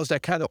as well as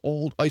that kind of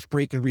old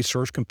icebreaking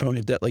research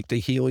component that like the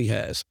Healy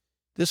has.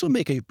 This will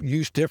make a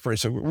huge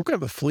difference. So we're going to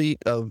have a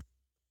fleet of,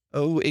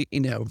 right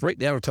now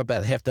we're talking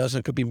about a half dozen,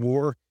 it could be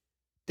more.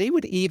 They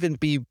would even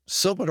be,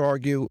 some would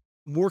argue,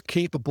 more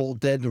capable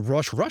than the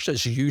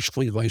Russia's huge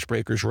fleet of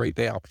icebreakers right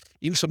now,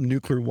 even some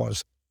nuclear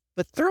ones.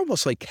 But they're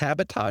almost like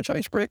cabotage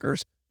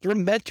icebreakers. They're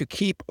meant to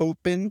keep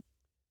open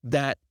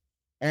that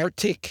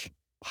Arctic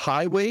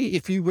highway,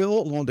 if you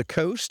will, along the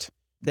coast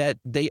that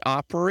they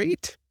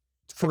operate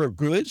for their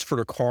goods, for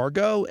their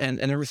cargo, and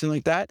everything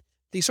like that.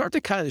 These aren't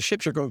the kind of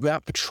ships that are going to go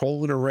out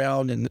patrolling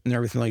around and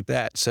everything like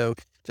that. So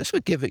this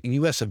would give the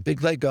U.S. a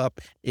big leg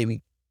up and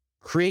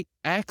create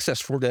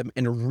access for them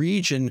in a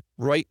region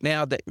right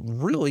now that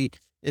really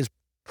is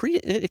pretty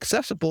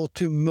inaccessible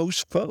to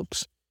most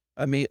folks.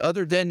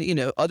 Other than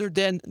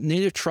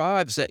native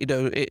tribes that,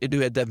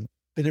 had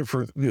been in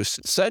for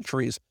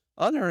centuries.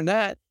 Other than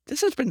that,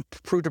 this has been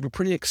proved to be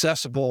pretty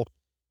accessible.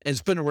 And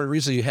it's been one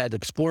reason you had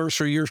explorers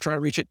for years trying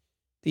to reach it.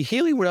 The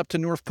Healy went up to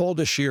North Pole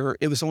this year.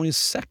 It was only the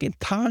second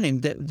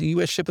time that the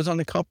U.S. ship was on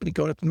the company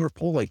going up to North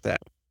Pole like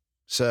that.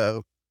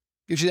 So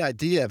gives you an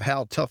idea of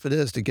how tough it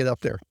is to get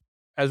up there.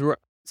 As we're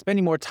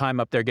spending more time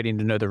up there getting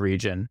to know the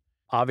region,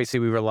 obviously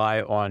we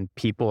rely on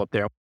people up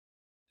there.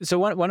 So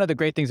one of the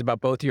great things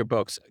about both your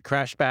books,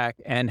 Crashback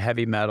and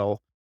Heavy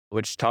Metal,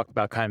 which talk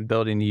about kind of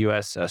building the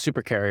U.S.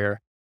 supercarrier,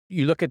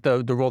 you look at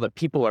the role that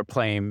people are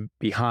playing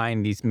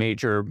behind these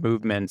major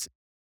movements,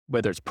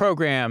 whether it's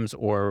programs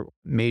or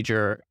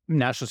major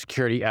national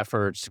security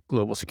efforts,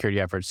 global security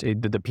efforts,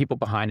 the people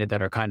behind it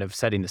that are kind of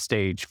setting the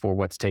stage for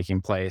what's taking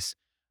place.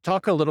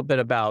 Talk a little bit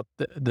about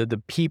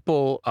the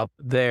people up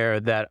there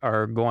that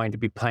are going to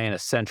be playing a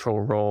central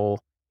role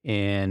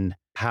in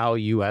how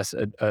U.S.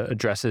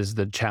 addresses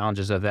the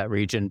challenges of that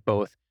region,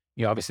 both,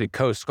 obviously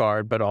Coast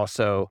Guard, but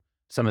also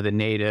some of the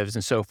natives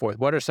and so forth.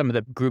 What are some of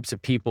the groups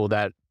of people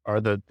that are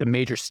the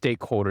major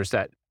stakeholders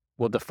that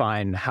will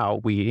define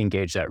how we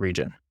engage that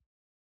region?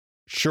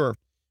 Sure.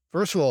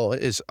 First of all,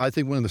 I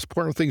think one of the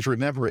important things to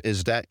remember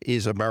is that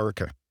is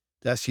America.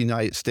 That's the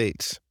United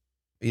States.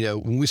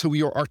 When we say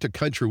we are Arctic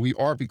country, we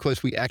are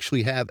because we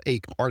actually have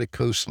a Arctic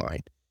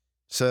coastline.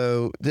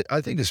 So I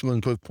think this is one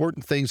of the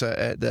important things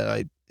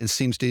it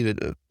seems to me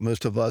that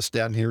most of us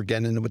down here,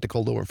 again, in what they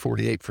call lower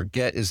 48,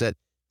 forget is that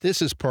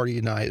this is part of the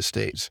United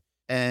States.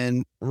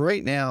 And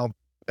right now,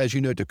 as you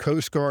know, the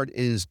Coast Guard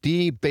is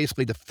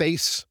basically the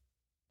face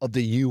of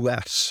the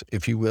U.S.,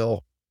 if you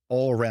will,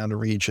 all around the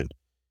region.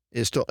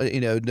 It's still,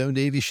 no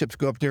Navy ships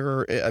go up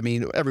there.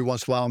 Every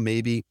once in a while,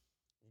 maybe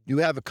You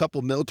have a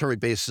couple military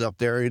bases up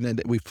there, and then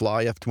we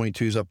fly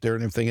F-22s up there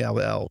and everything out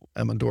of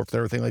Emmendorf and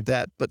everything like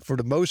that. But for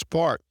the most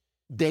part,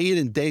 day in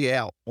and day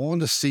out on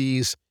the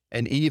seas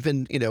and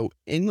even,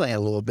 inland a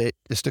little bit,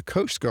 it's the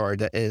Coast Guard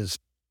that is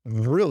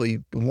really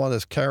the one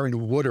that's carrying the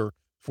water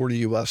for the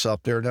U.S.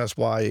 up there. And that's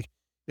why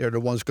they're the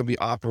ones going to be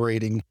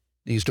operating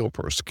these dual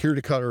purpose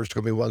security cutters,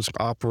 going to be ones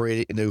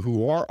operating,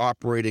 who are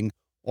operating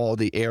all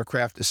the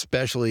aircraft,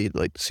 especially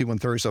like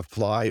C-130s that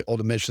fly all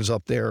the missions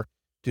up there,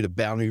 do the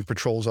boundary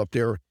patrols up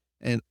there,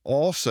 and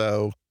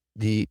also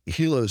the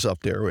helos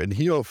up there. And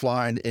helo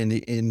flying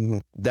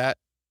in that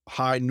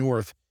high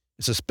north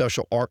is a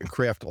special art and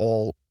craft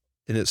all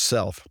in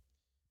itself.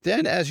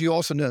 Then, as you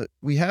also know,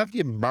 we have the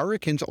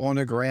Americans on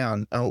the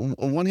ground. On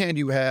one hand,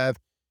 you have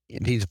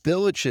these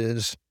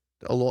villages,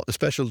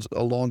 especially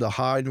along the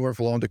high north,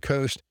 along the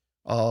coast,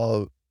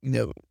 the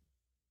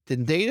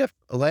native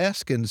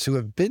Alaskans who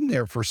have been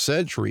there for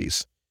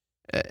centuries.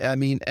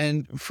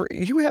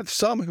 You have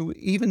some who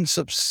even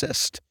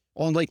subsist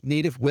on like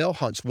native whale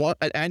hunts,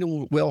 an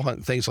annual whale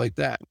hunt, things like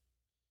that.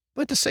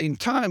 But at the same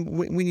time,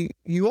 when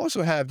you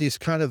also have these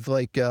kind of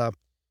like,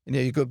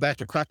 you go back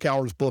to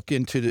Krakauer's book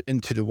Into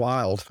the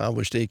Wild,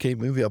 which they came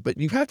movie up, but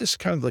you have this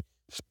kind of like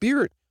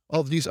spirit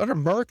of these other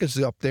Americans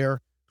up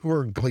there who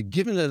are like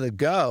giving it a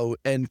go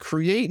and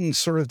creating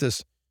sort of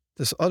this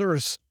other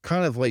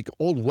kind of like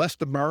old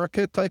West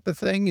America type of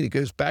thing. And it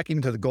goes back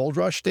into the gold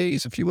rush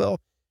days, if you will.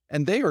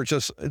 And they are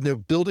just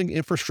building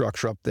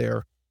infrastructure up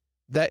there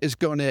that is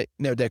going to,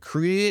 that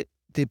create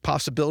the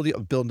possibility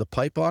of building the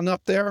pipeline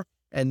up there.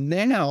 And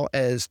now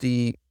as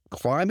the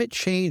climate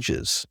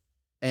changes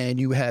and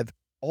you have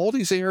all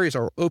these areas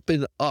are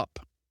opened up,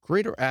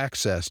 greater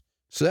access.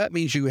 So that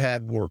means you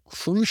have more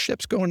cruise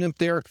ships going up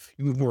there.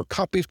 You have more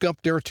companies go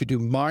up there to do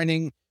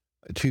mining,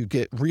 to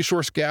get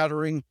resource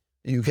gathering.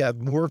 You have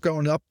more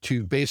going up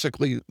to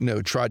basically,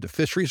 try the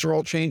fisheries are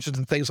all changes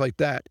and things like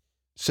that.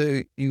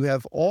 So you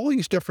have all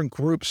these different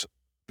groups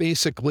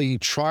basically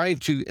trying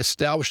to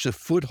establish a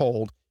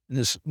foothold in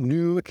this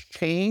new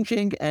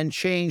changing and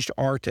changed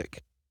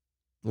Arctic,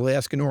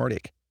 Alaskan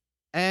Arctic.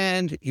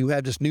 And you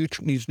have these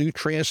new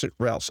transit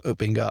routes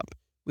opening up.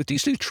 With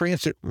these new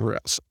transit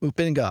routes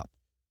opening up,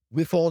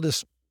 with all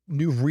this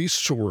new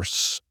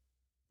resource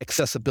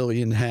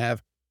accessibility and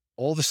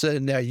all of a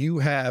sudden now you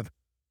have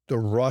the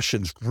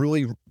Russians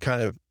really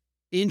kind of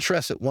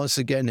interested once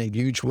again in a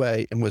huge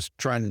way and was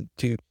trying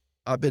to,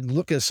 I've been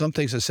looking at some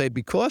things that say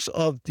because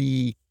of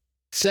the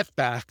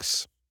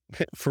setbacks,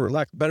 for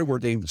lack of a better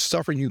word, they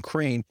suffer in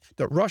Ukraine,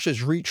 that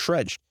Russia's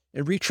retrenched.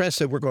 And retrenched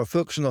said we're going to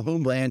focus on the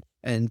homeland,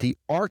 and the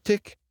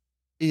Arctic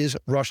is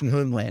Russian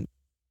homeland.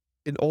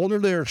 In all their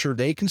literature,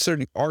 they consider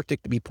the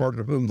Arctic to be part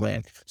of their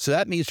homeland. So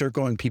that means they're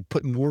going to be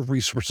putting more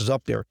resources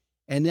up there.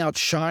 And now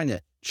China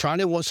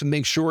wants to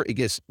make sure it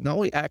gets not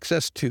only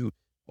access to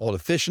all the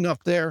fishing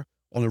up there,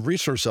 all the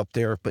resource up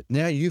there, but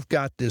now you've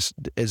got this,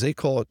 as they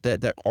call it,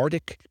 that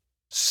Arctic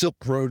Silk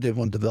Road they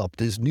want to develop,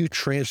 these new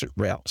transit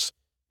routes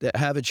that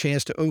have a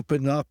chance to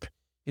open up,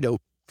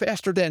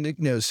 faster than,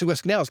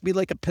 Suez Canal. It's going to be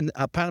like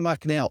a Panama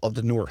Canal of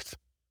the North.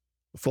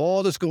 With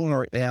all that's going on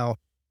right now,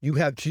 you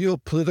have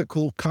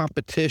geopolitical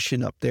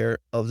competition up there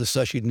of the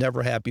such you'd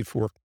never had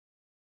before.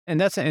 And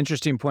that's an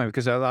interesting point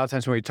because a lot of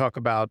times when we talk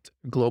about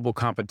global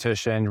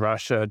competition,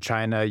 Russia,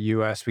 China,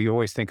 U.S., we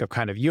always think of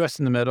kind of U.S.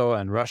 in the middle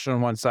and Russia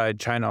on one side,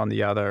 China on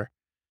the other.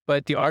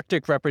 But the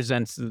Arctic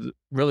represents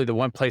really the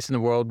one place in the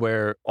world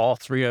where all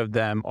three of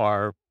them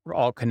are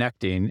all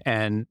connecting.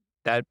 And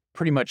that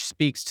pretty much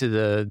speaks to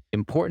the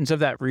importance of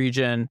that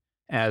region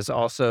as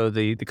also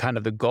the kind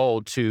of the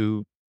goal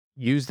to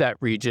use that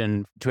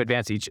region to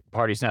advance each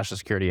party's national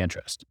security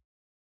interest.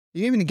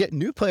 You even get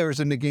new players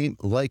in the game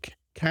like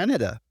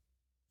Canada,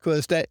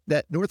 because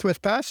that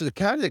Northwest Passage of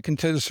Canada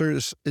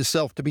considers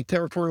itself to be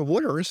territorial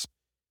waters,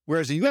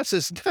 whereas the U.S.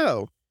 says,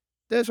 no,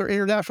 those are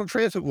international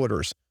transit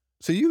waters.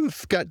 So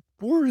you've got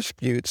border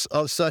disputes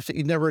of such that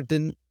you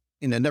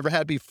never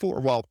had before.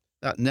 Well,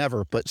 not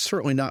never, but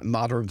certainly not in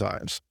modern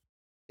times.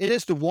 It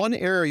is the one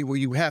area where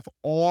you have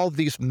all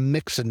these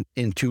mixing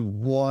into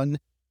one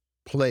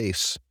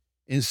place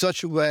in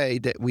such a way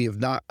that we have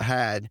not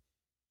had,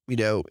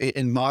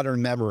 in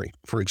modern memory,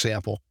 for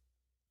example.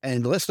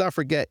 And let's not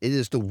forget, it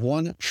is the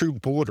one true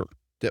border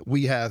that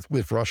we have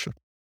with Russia.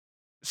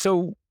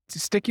 So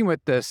sticking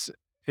with this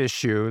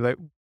issue, like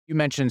you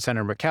mentioned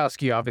Senator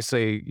Murkowski,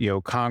 obviously,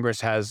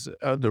 Congress has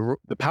the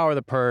power of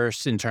the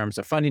purse in terms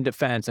of funding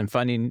defense and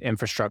funding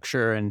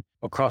infrastructure and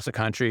across the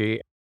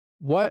country.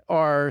 What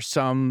are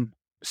some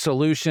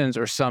solutions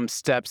or some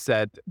steps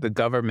that the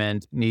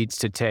government needs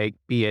to take,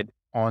 be it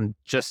on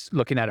just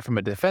looking at it from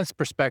a defense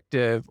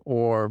perspective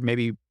or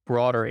maybe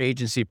broader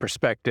agency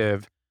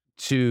perspective,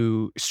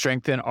 to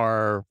strengthen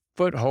our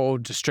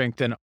foothold, to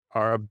strengthen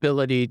our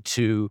ability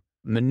to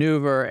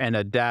maneuver and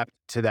adapt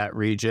to that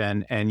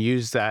region and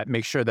use that,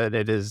 make sure that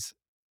it is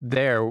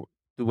there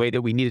the way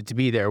that we need it to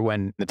be there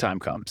when the time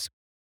comes?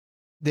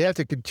 They have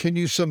to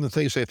continue some of the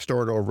things they've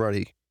started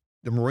already.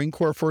 The Marine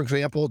Corps, for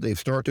example, they've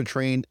started to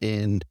train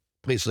in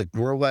places like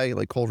Norway,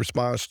 like cold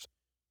response,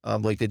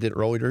 like they did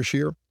earlier this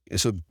year.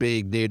 It's a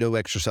big NATO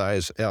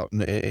exercise out in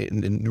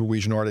the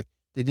Norwegian Arctic.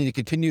 They need to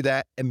continue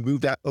that and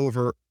move that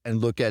over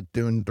and look at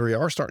doing, they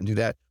are starting to do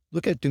that,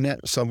 look at doing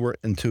that somewhere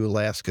into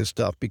Alaska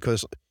stuff,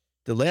 because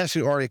the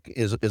Alaskan Arctic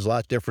is a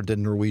lot different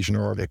than Norwegian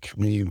Arctic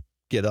when you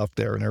get up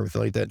there and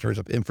everything like that in terms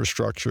of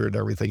infrastructure and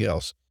everything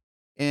else.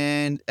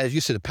 And as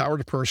you said, the power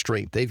to purse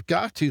strength, they've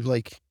got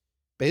to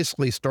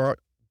basically start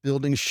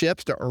building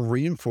ships that are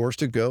reinforced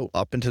to go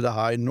up into the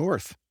high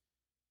north.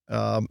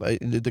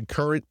 The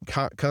current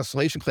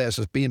Constellation class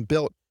is being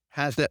built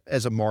has that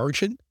as a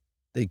margin.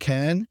 They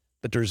can,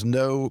 but there's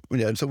no,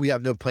 so we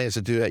have no plans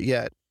to do that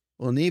yet.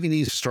 Well, the Navy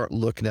needs to start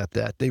looking at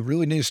that. They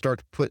really need to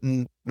start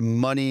putting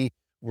money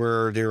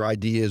where their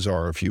ideas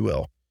are, if you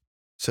will.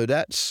 So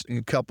that's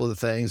a couple of the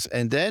things.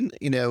 And then,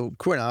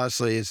 quite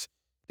honestly, is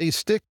they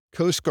stick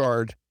Coast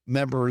Guard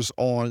members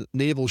on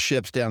naval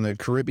ships down the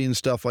Caribbean,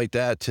 stuff like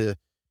that, to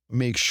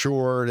make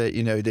sure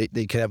that,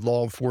 they can have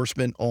law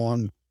enforcement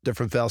on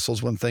different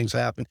vessels when things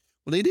happen.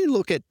 Well, they didn't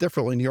look at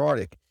differently in the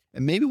Arctic.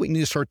 And maybe what we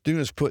need to start doing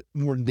is put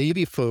more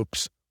Navy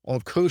folks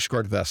on Coast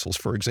Guard vessels,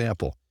 for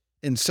example,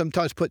 and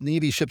sometimes put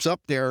Navy ships up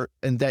there,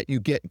 and that you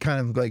get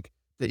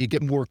that you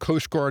get more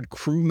Coast Guard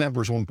crew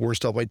members on board,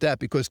 stuff like that,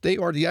 because they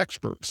are the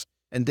experts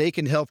and they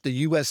can help the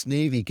U.S.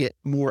 Navy get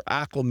more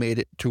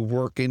acclimated to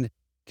work in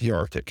the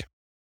Arctic.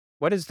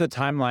 What is the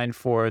timeline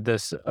for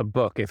this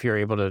book, if you're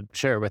able to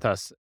share with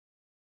us?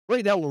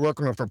 Right now, we're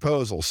working on a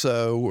proposal.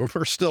 So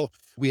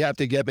we have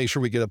to make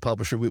sure we get a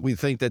publisher. We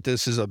think that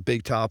this is a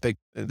big topic,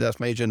 that's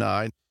Major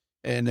 9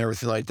 and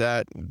everything like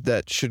that,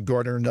 that should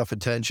garner enough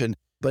attention.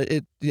 But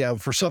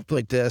for something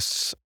like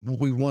this,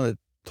 we want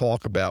to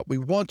talk about, we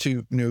want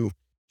to,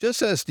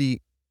 just as the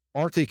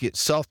Arctic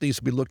itself needs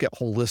to be looked at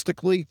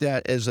holistically,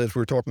 that as we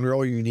were talking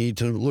earlier, you need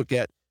to look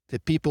at the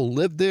people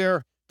live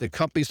there, the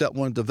companies that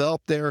want to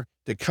develop there,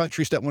 the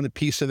countries that want a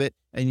piece of it,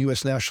 and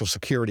U.S. national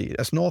security.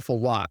 That's an awful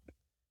lot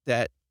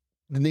that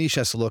the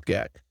nation has to look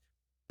at.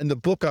 And the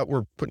book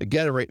we're putting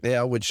together right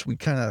now, which we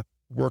kind of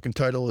working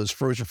title is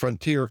Frozen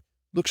Frontier,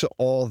 looks at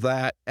all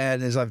that.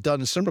 And as I've done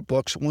in similar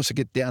books, wants to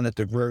get down at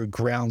the very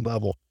ground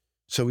level.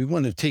 So we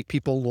want to take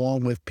people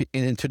along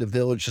into the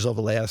villages of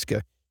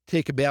Alaska,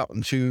 take them out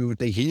into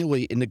the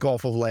heli in the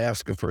Gulf of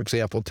Alaska, for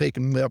example, take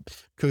them up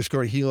Coast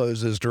Guard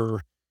helos as they're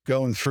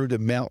going through the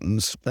mountain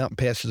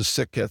passes of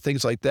Sitka,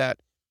 things like that,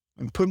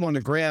 and put them on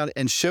the ground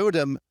and show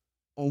them,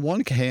 on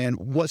one hand,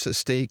 what's at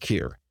stake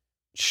here.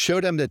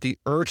 Show them that the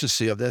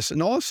urgency of this.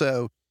 And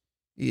also,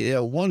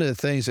 one of the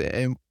things,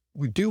 and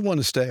we do want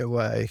to stay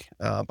away.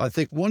 I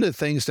think one of the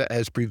things that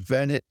has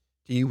prevented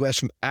the U.S.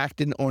 from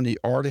acting on the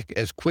Arctic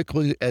as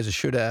quickly as it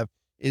should have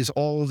is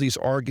all of these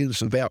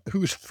arguments about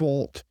whose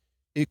fault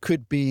it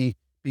could be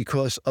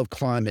because of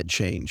climate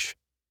change.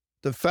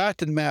 The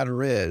fact of the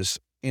matter is,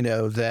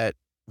 that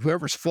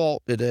whoever's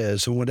fault it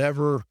is,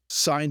 whatever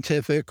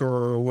scientific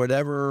or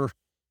whatever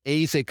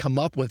aids they come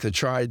up with to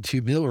try to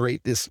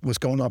ameliorate this, what's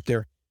going up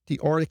there, the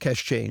Arctic has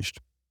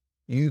changed.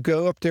 You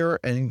go up there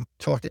and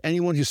talk to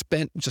anyone who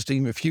spent just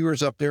even a few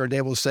years up there, and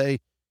they will say,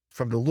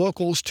 from the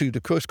locals to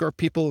the Coast Guard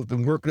people who've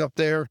been working up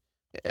there,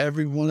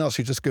 everyone else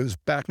who just goes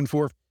back and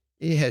forth,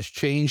 it has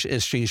changed.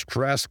 It's changed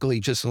drastically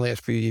just in the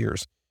last few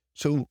years.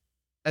 So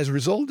as a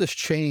result of this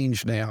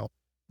change now,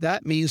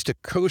 that means the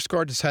Coast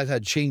Guard has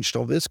had changed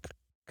all this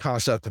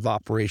concept of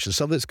operations,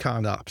 some of its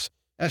con ops.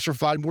 That's to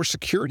provide more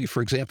security,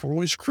 for example,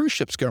 when these cruise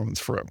ships going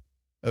through.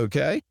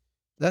 Okay?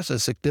 That's a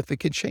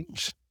significant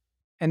change.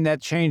 And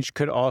that change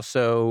could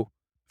also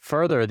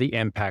further the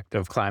impact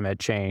of climate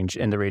change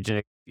in the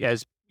region.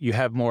 As you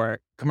have more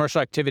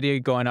commercial activity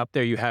going up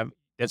there,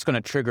 that's going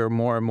to trigger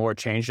more and more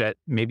change that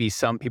maybe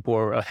some people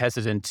are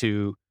hesitant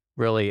to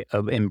really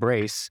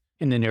embrace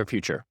in the near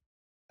future.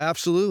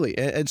 Absolutely.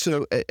 And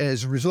so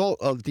as a result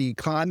of the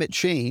climate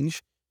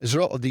change, as a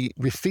result of the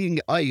receding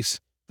ice,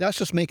 that's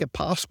just make it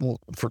possible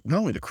for not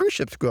only the cruise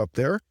ships to go up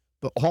there,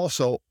 but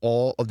also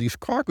all of these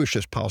cargo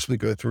ships possibly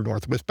go through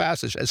Northwest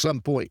Passage at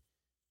some point.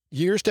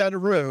 Years down the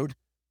road,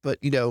 but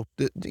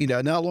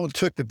not long it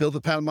took to build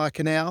the Panama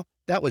Canal.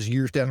 That was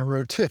years down the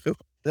road too.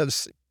 That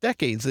was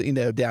decades,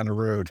 down the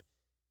road.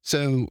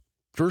 So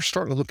we're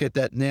starting to look at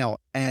that now.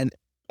 And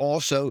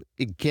also,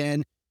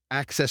 again,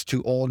 access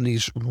to all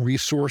these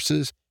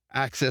resources,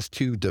 access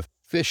to the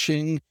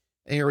fishing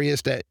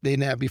areas that they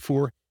didn't have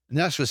before. And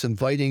that's just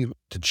inviting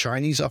the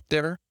Chinese up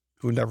there,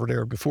 who were never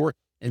there before,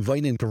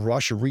 inviting the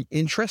Russia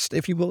re-interest,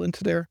 if you will,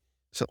 into there.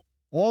 So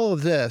all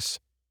of this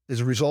is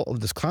a result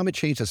of this climate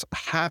change that's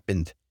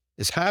happened.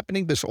 It's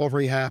happening, but it's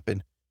already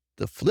happened.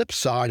 The flip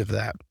side of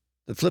that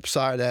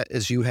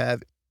is you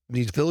have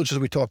these villages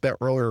we talked about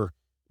earlier.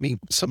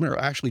 Some are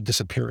actually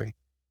disappearing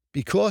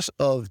because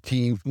of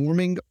the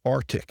warming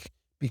Arctic,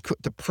 because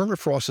the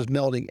permafrost is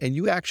melting, and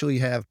you actually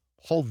have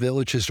whole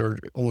villages that are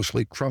almost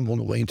like crumbling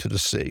away into the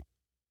sea.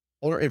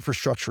 All our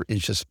infrastructure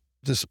is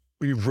just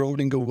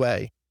eroding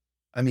away.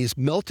 It's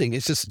melting.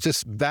 It's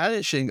just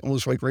vanishing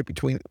almost like right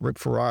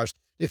before us.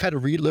 They've had to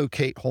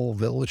relocate whole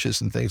villages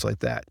and things like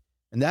that.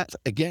 And that,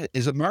 again,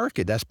 is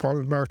America. That's part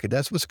of America.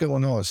 That's what's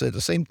going on. So at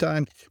the same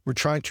time, we're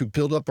trying to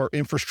build up our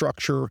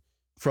infrastructure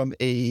from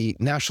a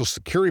national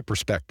security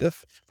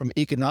perspective, from an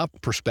economic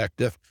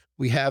perspective,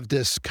 we have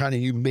this kind of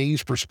humane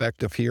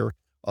perspective here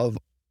of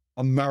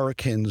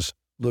Americans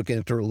looking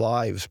at their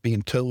lives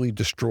being totally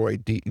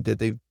destroyed that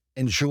they've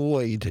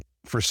enjoyed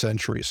for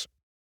centuries.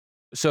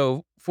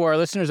 So for our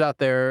listeners out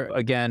there,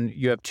 again,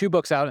 you have 2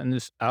 books out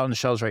on the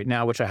shelves right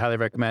now, which I highly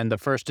recommend. The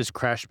first is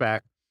Crashback,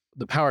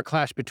 the power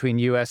clash between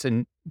U.S.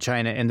 and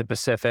China in the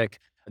Pacific.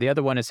 The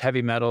other one is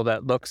Heavy Metal,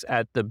 that looks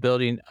at the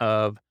building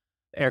of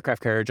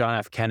aircraft carrier John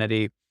F.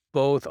 Kennedy.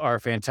 Both are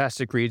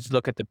fantastic reads,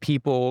 look at the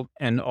people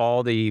and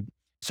all the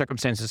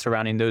circumstances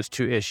surrounding those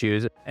 2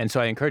 issues. And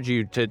so I encourage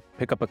you to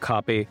pick up a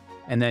copy,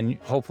 and then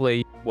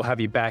hopefully we'll have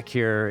you back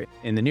here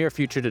in the near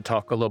future to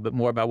talk a little bit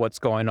more about what's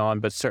going on.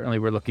 But certainly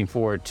we're looking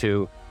forward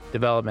to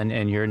development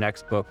in your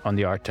next book on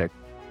the Arctic.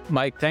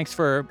 Mike, thanks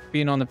for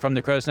being on From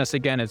the Crow's Nest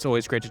again. It's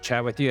always great to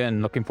chat with you,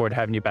 and looking forward to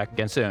having you back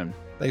again soon.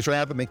 Thanks for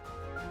having me.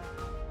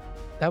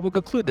 That will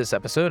conclude this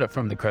episode of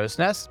From the Crow's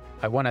Nest.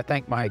 I want to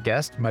thank my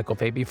guest, Michael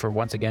Faby, for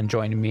once again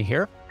joining me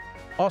here.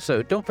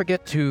 Also, don't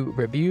forget to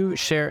review,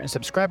 share, and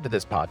subscribe to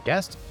this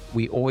podcast.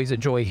 We always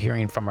enjoy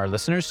hearing from our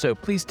listeners, so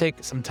please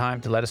take some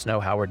time to let us know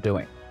how we're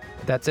doing.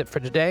 That's it for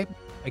today.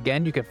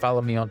 Again, you can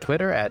follow me on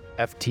Twitter at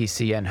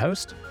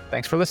FTCNHost.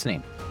 Thanks for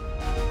listening.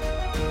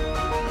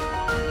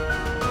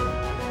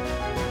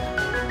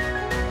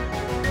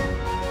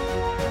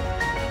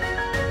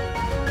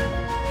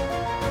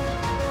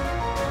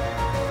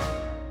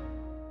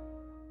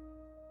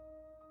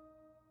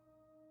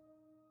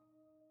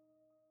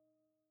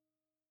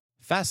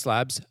 Fast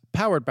Labs,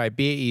 powered by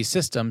BAE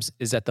Systems,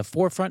 is at the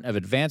forefront of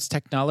advanced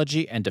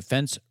technology and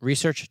defense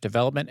research,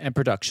 development, and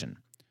production.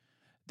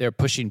 They're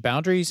pushing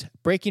boundaries,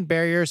 breaking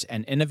barriers,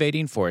 and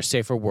innovating for a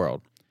safer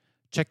world.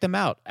 Check them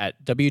out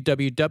at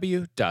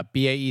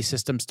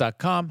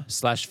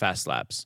www.baesystems.com/fastlabs.